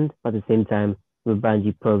well-established band, but at the same time, from a band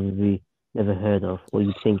you probably never heard of, or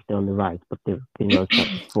you think they're on the rise, but they've been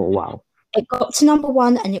well-established for a while. It got to number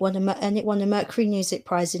one and it won the Mercury Music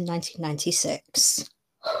Prize in 1996.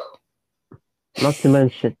 Not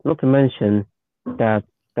to mention that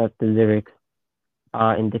the lyrics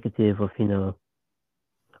are indicative of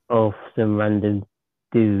of some random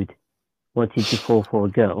dude wanting to fall for a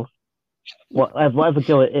girl. Whatever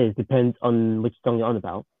girl it is depends on which song you're on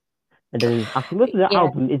about. And then actually, most of the Yeah.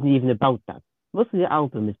 album isn't even about that. Most of the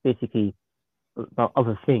album is basically about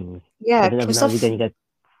other things. Yeah, But then every because now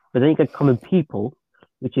and then you get common people,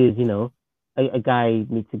 which is a guy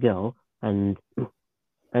meets a girl and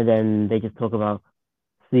then they just talk about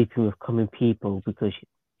sleeping with common people because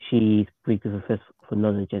she's weak with her fist for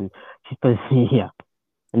knowledge and she's basically yeah.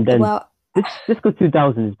 And then Well, Disco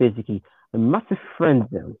 2000 is basically a massive friend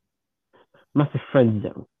zone,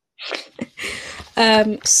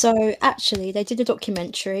 so actually they did a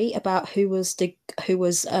documentary about who was the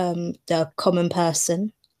common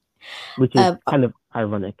person. which is Um, kind of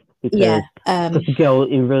ironic yeah, because the girl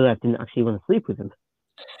in real life didn't actually want to sleep with him.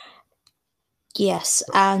 yes,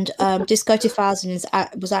 and Disco 2000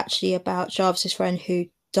 was actually about Jarvis's friend who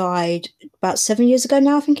died about 7 years ago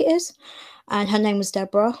now, I think it is, and her name was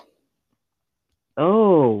Deborah.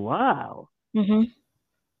 Oh wow! Hmm.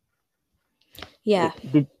 Yeah,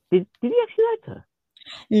 Wait, did he actually like her?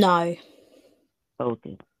 no. Oh,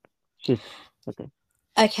 okay, she's okay.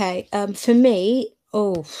 Okay, for me,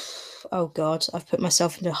 oh God, I've put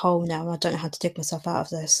myself in a hole now, and I don't know how to dig myself out of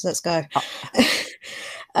this. Let's go.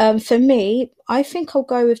 Uh, For me, I think I'll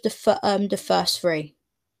go with the first three.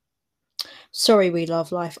 Sorry, We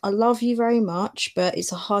Love Life. I love you very much, but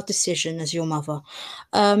it's a hard decision as your mother,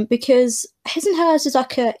 because His and Hers is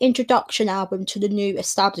like an introduction album to the new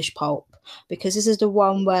established pulp. Because this is the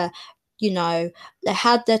one where, you know, they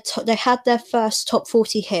had their first top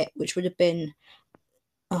 40 hit, which would have been.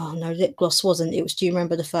 Oh no, lip gloss wasn't. It was Do You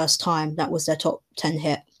Remember the First Time? That was their top 10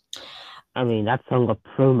 hit. I mean, that song got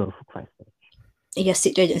promo for Christ's sake. Yes,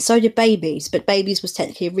 it did. And so did Babies, but Babies was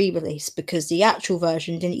technically a re-release because the actual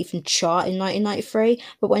version didn't even chart in 1993.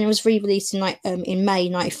 But when it was re-released in May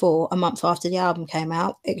 94, a month after the album came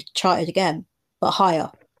out, it charted again, but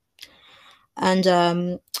higher. And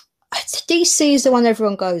DC is the one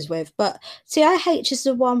everyone goes with. But CIH is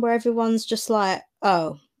the one where everyone's just like,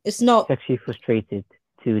 oh, it's not. Sexually frustrated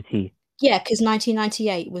to a T. Yeah, because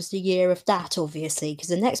 1998 was the year of that, obviously, because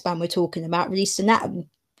the next band we're talking about released an album.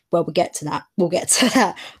 Well, we'll get to that. We'll get to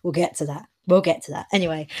that. We'll get to that. We'll get to that.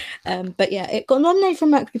 Anyway, but yeah, it got nominated for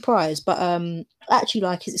Mercury Prize, but I actually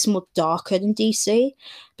like it. It's more darker than DC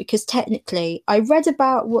because technically I read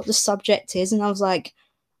about what the subject is and I was like,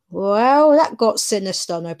 well, that got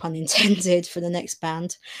sinister, no pun intended, for the next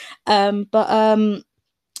band. But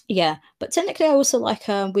yeah, but technically, I also like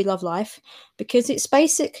We Love Life because it's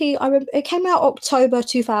basically it came out October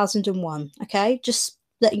 2001. Okay, just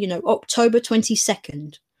let you know, October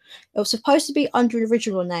 22nd. It was supposed to be under the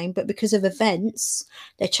original name, but because of events,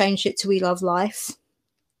 they changed it to We Love Life,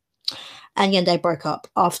 and then they broke up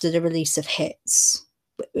after the release of Hits.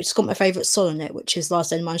 It's got my favourite song on it, which is Last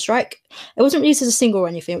Day of Mine Strike. It wasn't released as a single or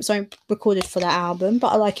anything, it was only recorded for that album, but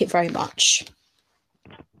I like it very much.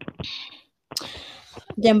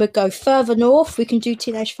 Then we'd go further north. We can do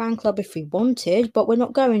Teenage Fan Club if we wanted, but we're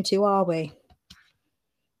not going to, are we?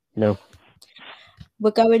 No.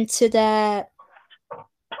 We're going to their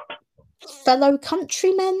fellow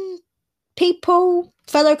countrymen people,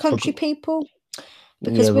 fellow country people, Yeah,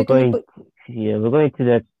 because we're going to. we're going to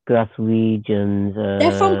the Glaswegians.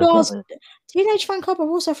 They're from Glasgow. Teenage Fan Club are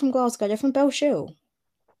also from Glasgow. They're from Belshire.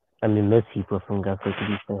 I mean, most people are from Glasgow, to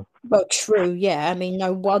be fair. Well, true, yeah. I mean,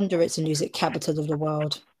 no wonder it's the music capital of the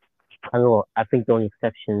world. I know. I think the only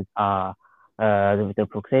exceptions are the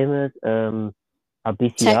Proclaimers, BCR.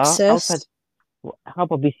 Outside, Texas, how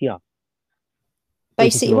about BCR? Bay Bay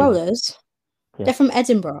City City Rollers. Rollers, Yeah, they're from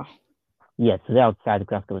Edinburgh. yeah. So they're outside of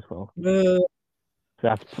Glasgow as well. Uh, So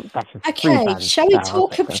that's just three Okay, bands shall we that are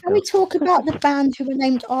talk? outside Shall we Glasgow. talk about the band who were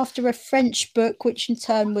named after a French book, which in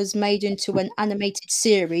turn was made into an animated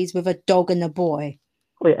series with a dog and a boy?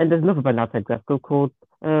 Wait, and there's another band outside Glasgow called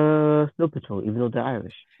Snow Patrol, even though they're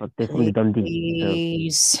Irish, but they're from the Dundee.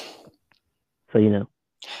 Please. So you know.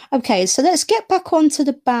 Okay, so let's get back onto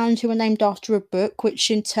the band who were named after a book,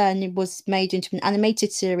 which in turn was made into an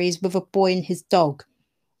animated series with a boy and his dog.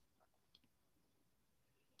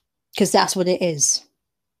 Because that's what it is.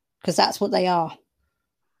 Because that's what they are.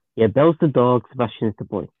 Yeah, Belle's the dog, Sebastian's the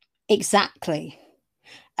boy. Exactly.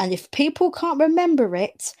 And if people can't remember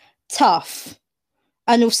it, tough.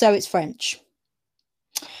 And also, it's French.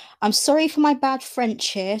 I'm sorry for my bad French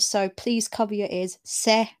here, so please cover your ears.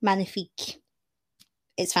 C'est magnifique.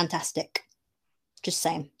 It's fantastic. Just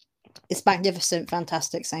saying. It's magnificent,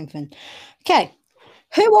 fantastic, same thing. Okay.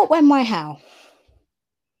 Who, what, when, why, how?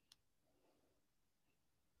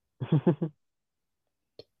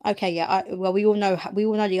 Okay, yeah. Well, we all know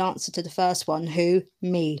the answer to the first one. Who,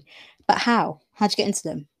 me, but how? How'd you get into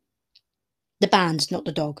them? The band, not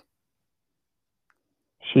the dog.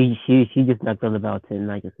 She just knocked on about it,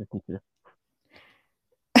 and I just listened to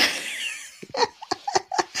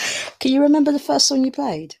Can you remember the first song you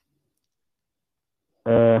played?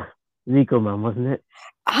 Zico Man, wasn't it?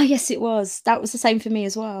 Ah, yes, it was. That was the same for me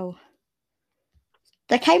as well.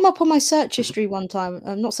 They came up on my search history one time.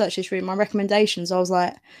 Not search history, my recommendations. I was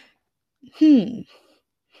like, hmm,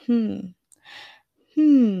 hmm,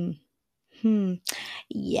 hmm, hmm.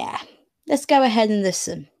 Yeah, let's go ahead and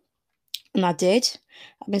listen. And I did.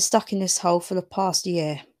 I've been stuck in this hole for the past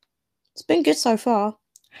year. It's been good so far.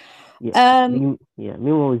 Yeah. Um,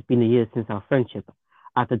 Meanwhile, it's been a year since our friendship.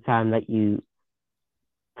 At the time that you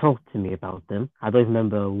talked to me about them, I don't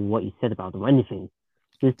remember what you said about them or anything.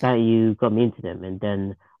 Just that you got me into them, and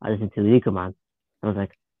then I listened to Legal Man. I was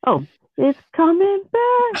like, oh, it's coming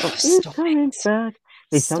back. Oh, it's stop coming it. back.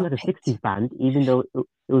 They sound Stop like a it. 60s band, even though it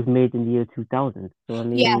was made in the year 2000. So, I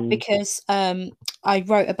Yeah, mean, because I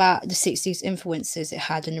wrote about the 60s influences it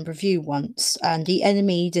had in a review once, and the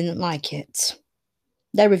enemy didn't like it.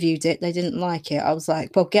 They reviewed it, they didn't like it. I was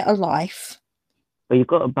like, well, get a life. but you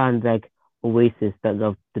got a band like Oasis that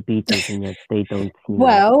love the Beatles, and yet they don't,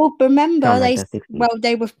 Well, remember sound like the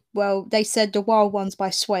 60s. they said the Wild Ones by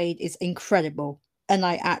Suede is incredible, and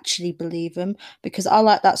I actually believe them because I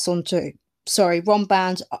like that song too. Sorry, wrong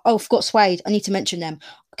band. Oh, I've got Suede. I need to mention them.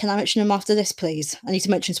 Can I mention them after this, please? I need to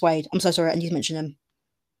mention Suede. I'm so sorry. I need to mention them.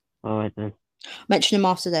 All right, then. Mention them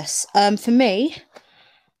after this. For me,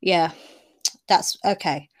 yeah, that's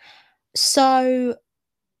okay. So,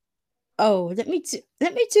 oh, let me do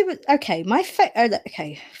it. Okay,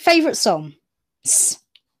 okay, favorite song.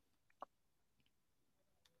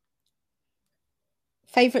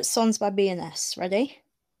 Favorite songs by BNS. Ready?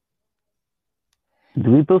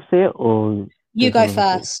 Do we both say it, or You does go one of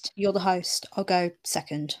us say first. You're the host. I'll go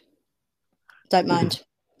second. Don't it? mind.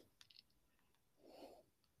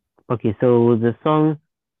 Okay, so the song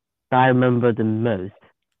that I remember the most,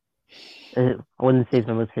 I wouldn't say it's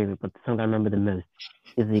my most favorite, but the song I remember the most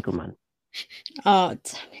is Eagle Man. Oh,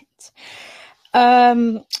 damn it.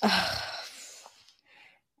 Um,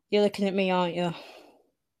 you're looking at me, aren't you?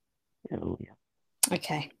 Oh, yeah.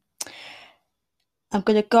 Okay. I'm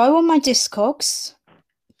gonna go on my Discogs,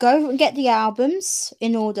 go and get the albums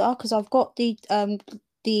in order because I've got the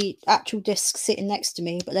actual disc sitting next to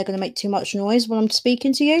me, but they're gonna make too much noise when I'm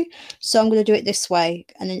speaking to you. So I'm gonna do it this way,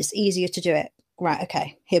 and then it's easier to do it. Right,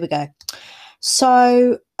 okay, here we go.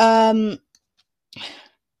 So,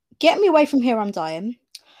 Get Me Away From Here, I'm Dying,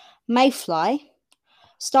 Mayfly,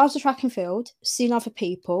 Stars of Track and Field, Seen Other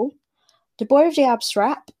People, The Boy of the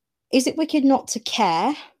Abstract, Is It Wicked Not to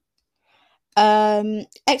Care,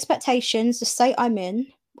 Expectations, The State I'm In,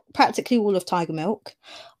 practically all of Tiger Milk,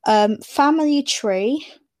 Family Tree,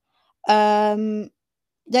 um,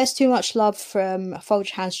 There's Too Much Love from Fold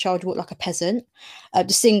Your Hands Child, You Walk Like a Peasant,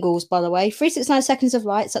 the singles, by the way, 369 Seconds of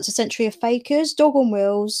Light, Such a Century of Fakers, Dog on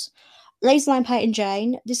Wheels, Lazy Line Peyton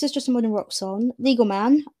Jane, This Is Just a Modern Rock Song, Legal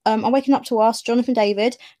Man, I'm Waking Up to Us, Jonathan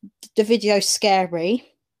David, the video Scary,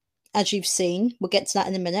 as you've seen. We'll get to that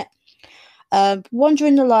in a minute.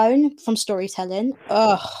 Wandering Alone from Storytelling.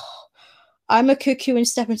 Ugh. I'm a cuckoo and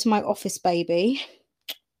step into my office, baby.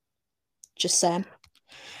 Just saying.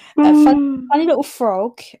 Mm. Funny Little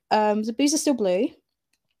Frog. The Booze Are Still Blue.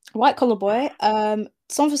 White Collar Boy.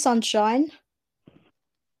 Song for Sunshine.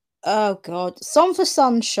 Oh God. Song for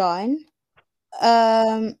Sunshine.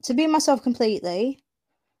 To Be Myself Completely.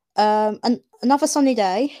 Another Sunny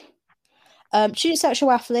Day. Student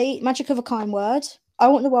Sexual Athlete. Magic of a Kind Word. I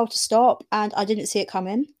Want the World to Stop, and I Didn't See It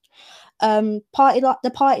Coming. The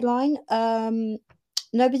Party Line.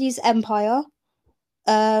 Nobody's Empire.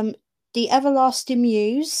 The Everlasting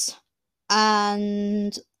Muse,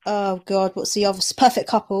 and oh God, what's the other? Perfect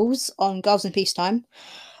Couples on Girls in Peacetime.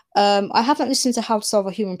 I haven't listened to How to Solve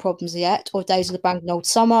Our Human Problems yet, or Days of the Band and Old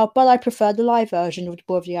Summer, but I prefer the live version of The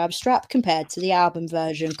Boy of the Abstract compared to the album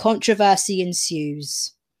version. Controversy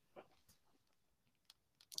ensues.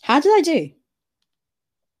 How did I do?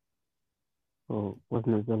 Well,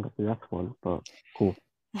 wasn't as long as the last one, but cool.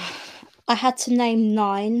 I had to name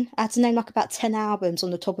nine. I had to name like about 10 albums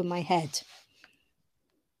on the top of my head.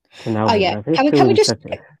 10 Oh albums. yeah. I think Can we still can we just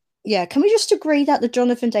impressive. yeah, can we just agree that the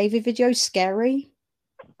Jonathan David video is scary?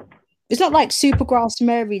 It's not like Supergrass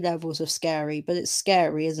Mary levels of scary, but it's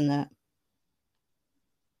scary, isn't it?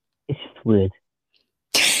 It's just weird.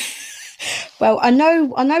 Well, I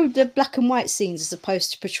know the black and white scenes are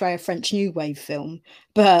supposed to portray a French New Wave film,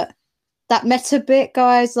 but that meta bit,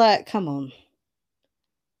 guys, like, come on.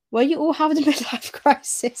 Were you all having a midlife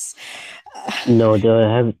crisis? No, they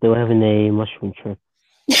were having a mushroom trip.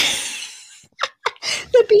 The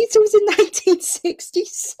Beatles in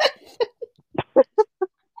 1967.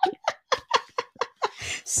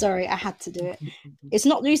 Sorry, I had to do it. It's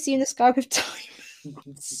not Lucy in the Sky with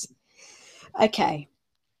Diamonds. Okay,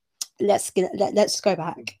 let's go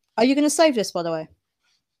back. Are you going to save this, by the way?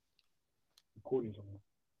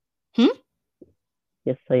 Hmm?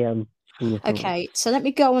 Yes, I am. In this moment. Okay, so let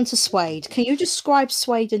me go on to Suede. Can you describe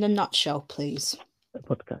Suede in a nutshell, please? A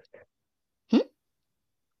podcast. Hmm?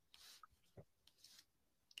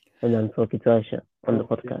 And I'm talking to Aisha on the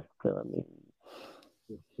podcast. So, I mean,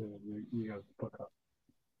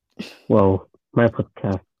 well, my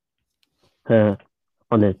podcast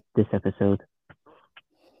on this episode.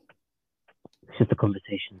 It's just a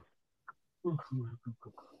conversation.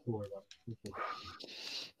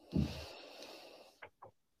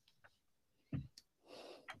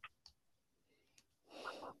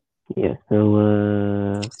 Yeah,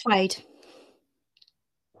 so, Suede.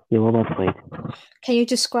 yeah, what about Wade? Can you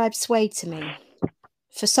describe Suede to me?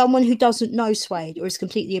 For someone who doesn't know Suede or is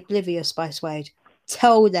completely oblivious by Suede,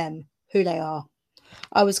 tell them who they are.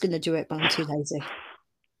 I was going to do it, but I'm too lazy.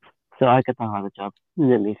 So I got the harder job.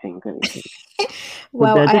 Let me think. So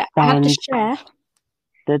Well, I have to share.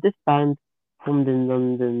 they're this band formed in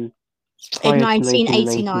London In prior to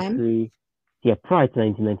 1989. 1993. Yeah, prior to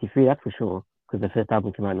 1993, that's for sure, because the first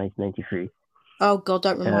album came out in 1993. Oh, God,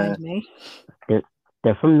 don't Uh, remind me. they're,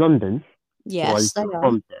 they're from London, or at Yes, least they are.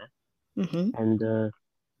 performed there, Hmm. and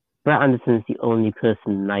Brett Anderson is the only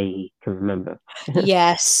person I can remember.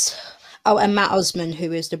 Yes. Oh, and Matt Osman,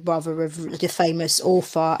 who is the brother of the famous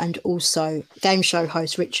author and also game show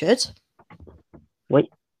host Richard.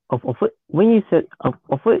 Wait, of what when you said of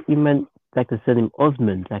what you meant like the surname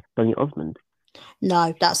Osmond, like Tony Osmond.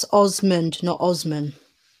 No, that's Osmond, not Osman.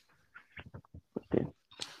 Okay.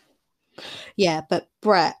 Yeah, but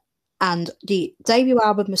Brett and the debut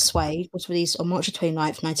album of Suede was released on March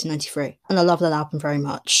 29th, 1993. And I love that album very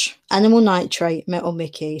much. Animal Nitrate, Metal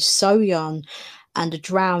Mickey, So Young, and The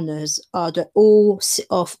Drowners are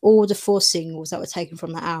of all the four singles that were taken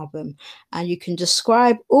from that album. And you can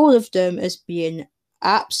describe all of them as being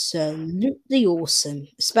absolutely awesome,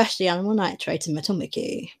 especially Animal Nitrate and Metal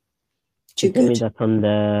Mickey. You Too tell me good. that's on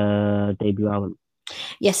the debut album.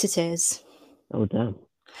 Yes, it is. Oh damn.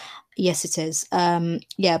 Yes, it is.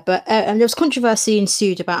 Yeah, but and there was controversy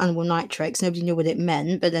ensued about animal nitrates. Nobody knew what it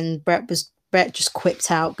meant, but then Brett just quipped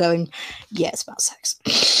out, going, "Yeah, it's about sex."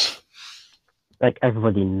 Like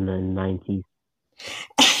everybody in the 90s.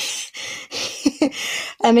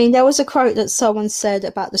 I mean, there was a quote that someone said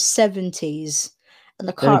about the 70s, and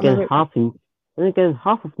I Then can't again, remember.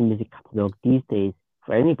 half of the music catalog these days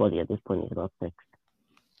for anybody at this point is about sex.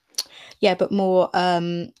 Yeah, but more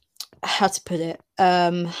how to put it?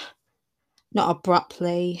 Not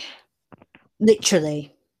abruptly,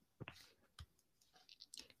 literally.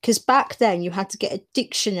 Because back then you had to get a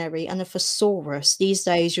dictionary and a thesaurus. These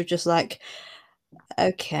days you're just like,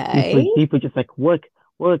 okay. People just like work,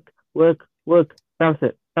 bounce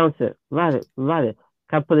it, ride it.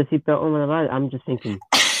 Can't put a seatbelt on when I ride it. I'm just thinking,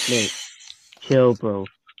 mate, chill, bro,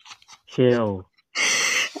 chill.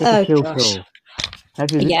 Take a Oh chill gosh. pill.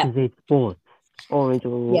 Have your Yeah, Lucozade Sports, orange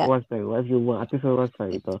or yeah, raspberry, whatever you want. I prefer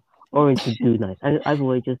raspberry, but orange would do nice. Either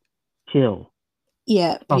way, just chill.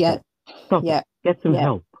 yeah, Stop yeah, it. Stop it. yeah, Get some yeah.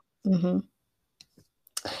 help. Hmm.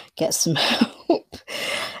 Get some help.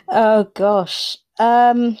 Oh gosh.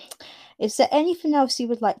 Is there anything else you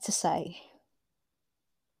would like to say?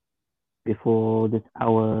 Before this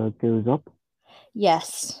hour goes up.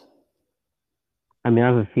 Yes. I mean, I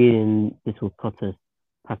have a feeling this will cut us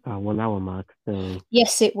past our 1 hour mark. So,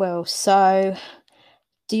 Yes, it will. So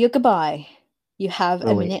do your goodbye. You have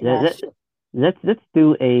oh a wait, minute left. let's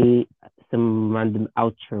do some random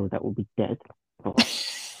outro that will be dead. Oh,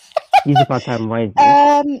 use it our time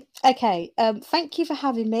wisely. Okay. Thank you for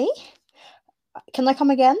having me. Can I come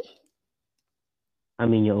again? I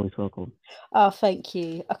mean, you're always welcome. Oh, thank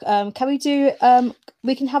you. Can we do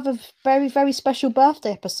we can have a very, very special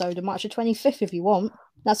birthday episode on March the 25th if you want.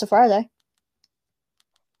 That's a Friday.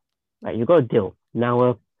 Right, you got a deal.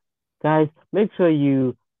 Now, guys, make sure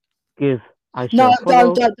you give No, Aisha a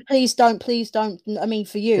don't, follow. don't, please don't. I mean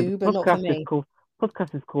for The you, but not for me.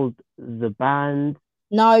 podcast is called The Band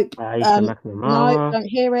Nope. by Aisha No, McNamara. don't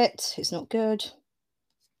hear it. It's not good.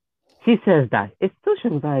 She says that it's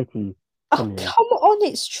social anxiety Oh, coming in. come on,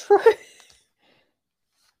 it's true.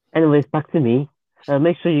 Anyways, back to me.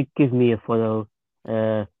 Make sure you give me a follow,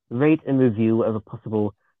 rate and review wherever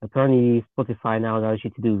possible. Apparently, Spotify now allows you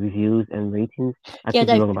to do reviews and ratings. I Yeah,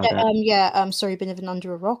 could be wrong about that. yeah, I'm sorry, been living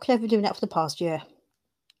under a rock. They've been doing that for the past year.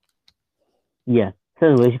 Yeah. So,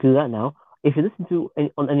 anyways, you can do that now. If you listen to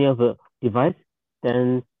on any other device,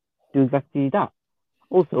 then do exactly that.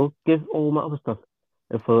 Also, give all my other stuff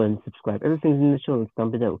a follow and subscribe. Everything's in the show notes down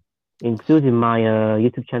below, including my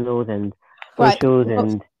YouTube channels and Right, socials we've got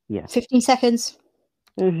and yeah. 15 seconds.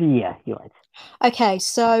 Yeah, you're right. Okay,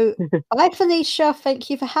 so bye, Felicia. Thank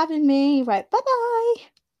you for having me. Right, bye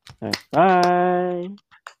bye. Bye.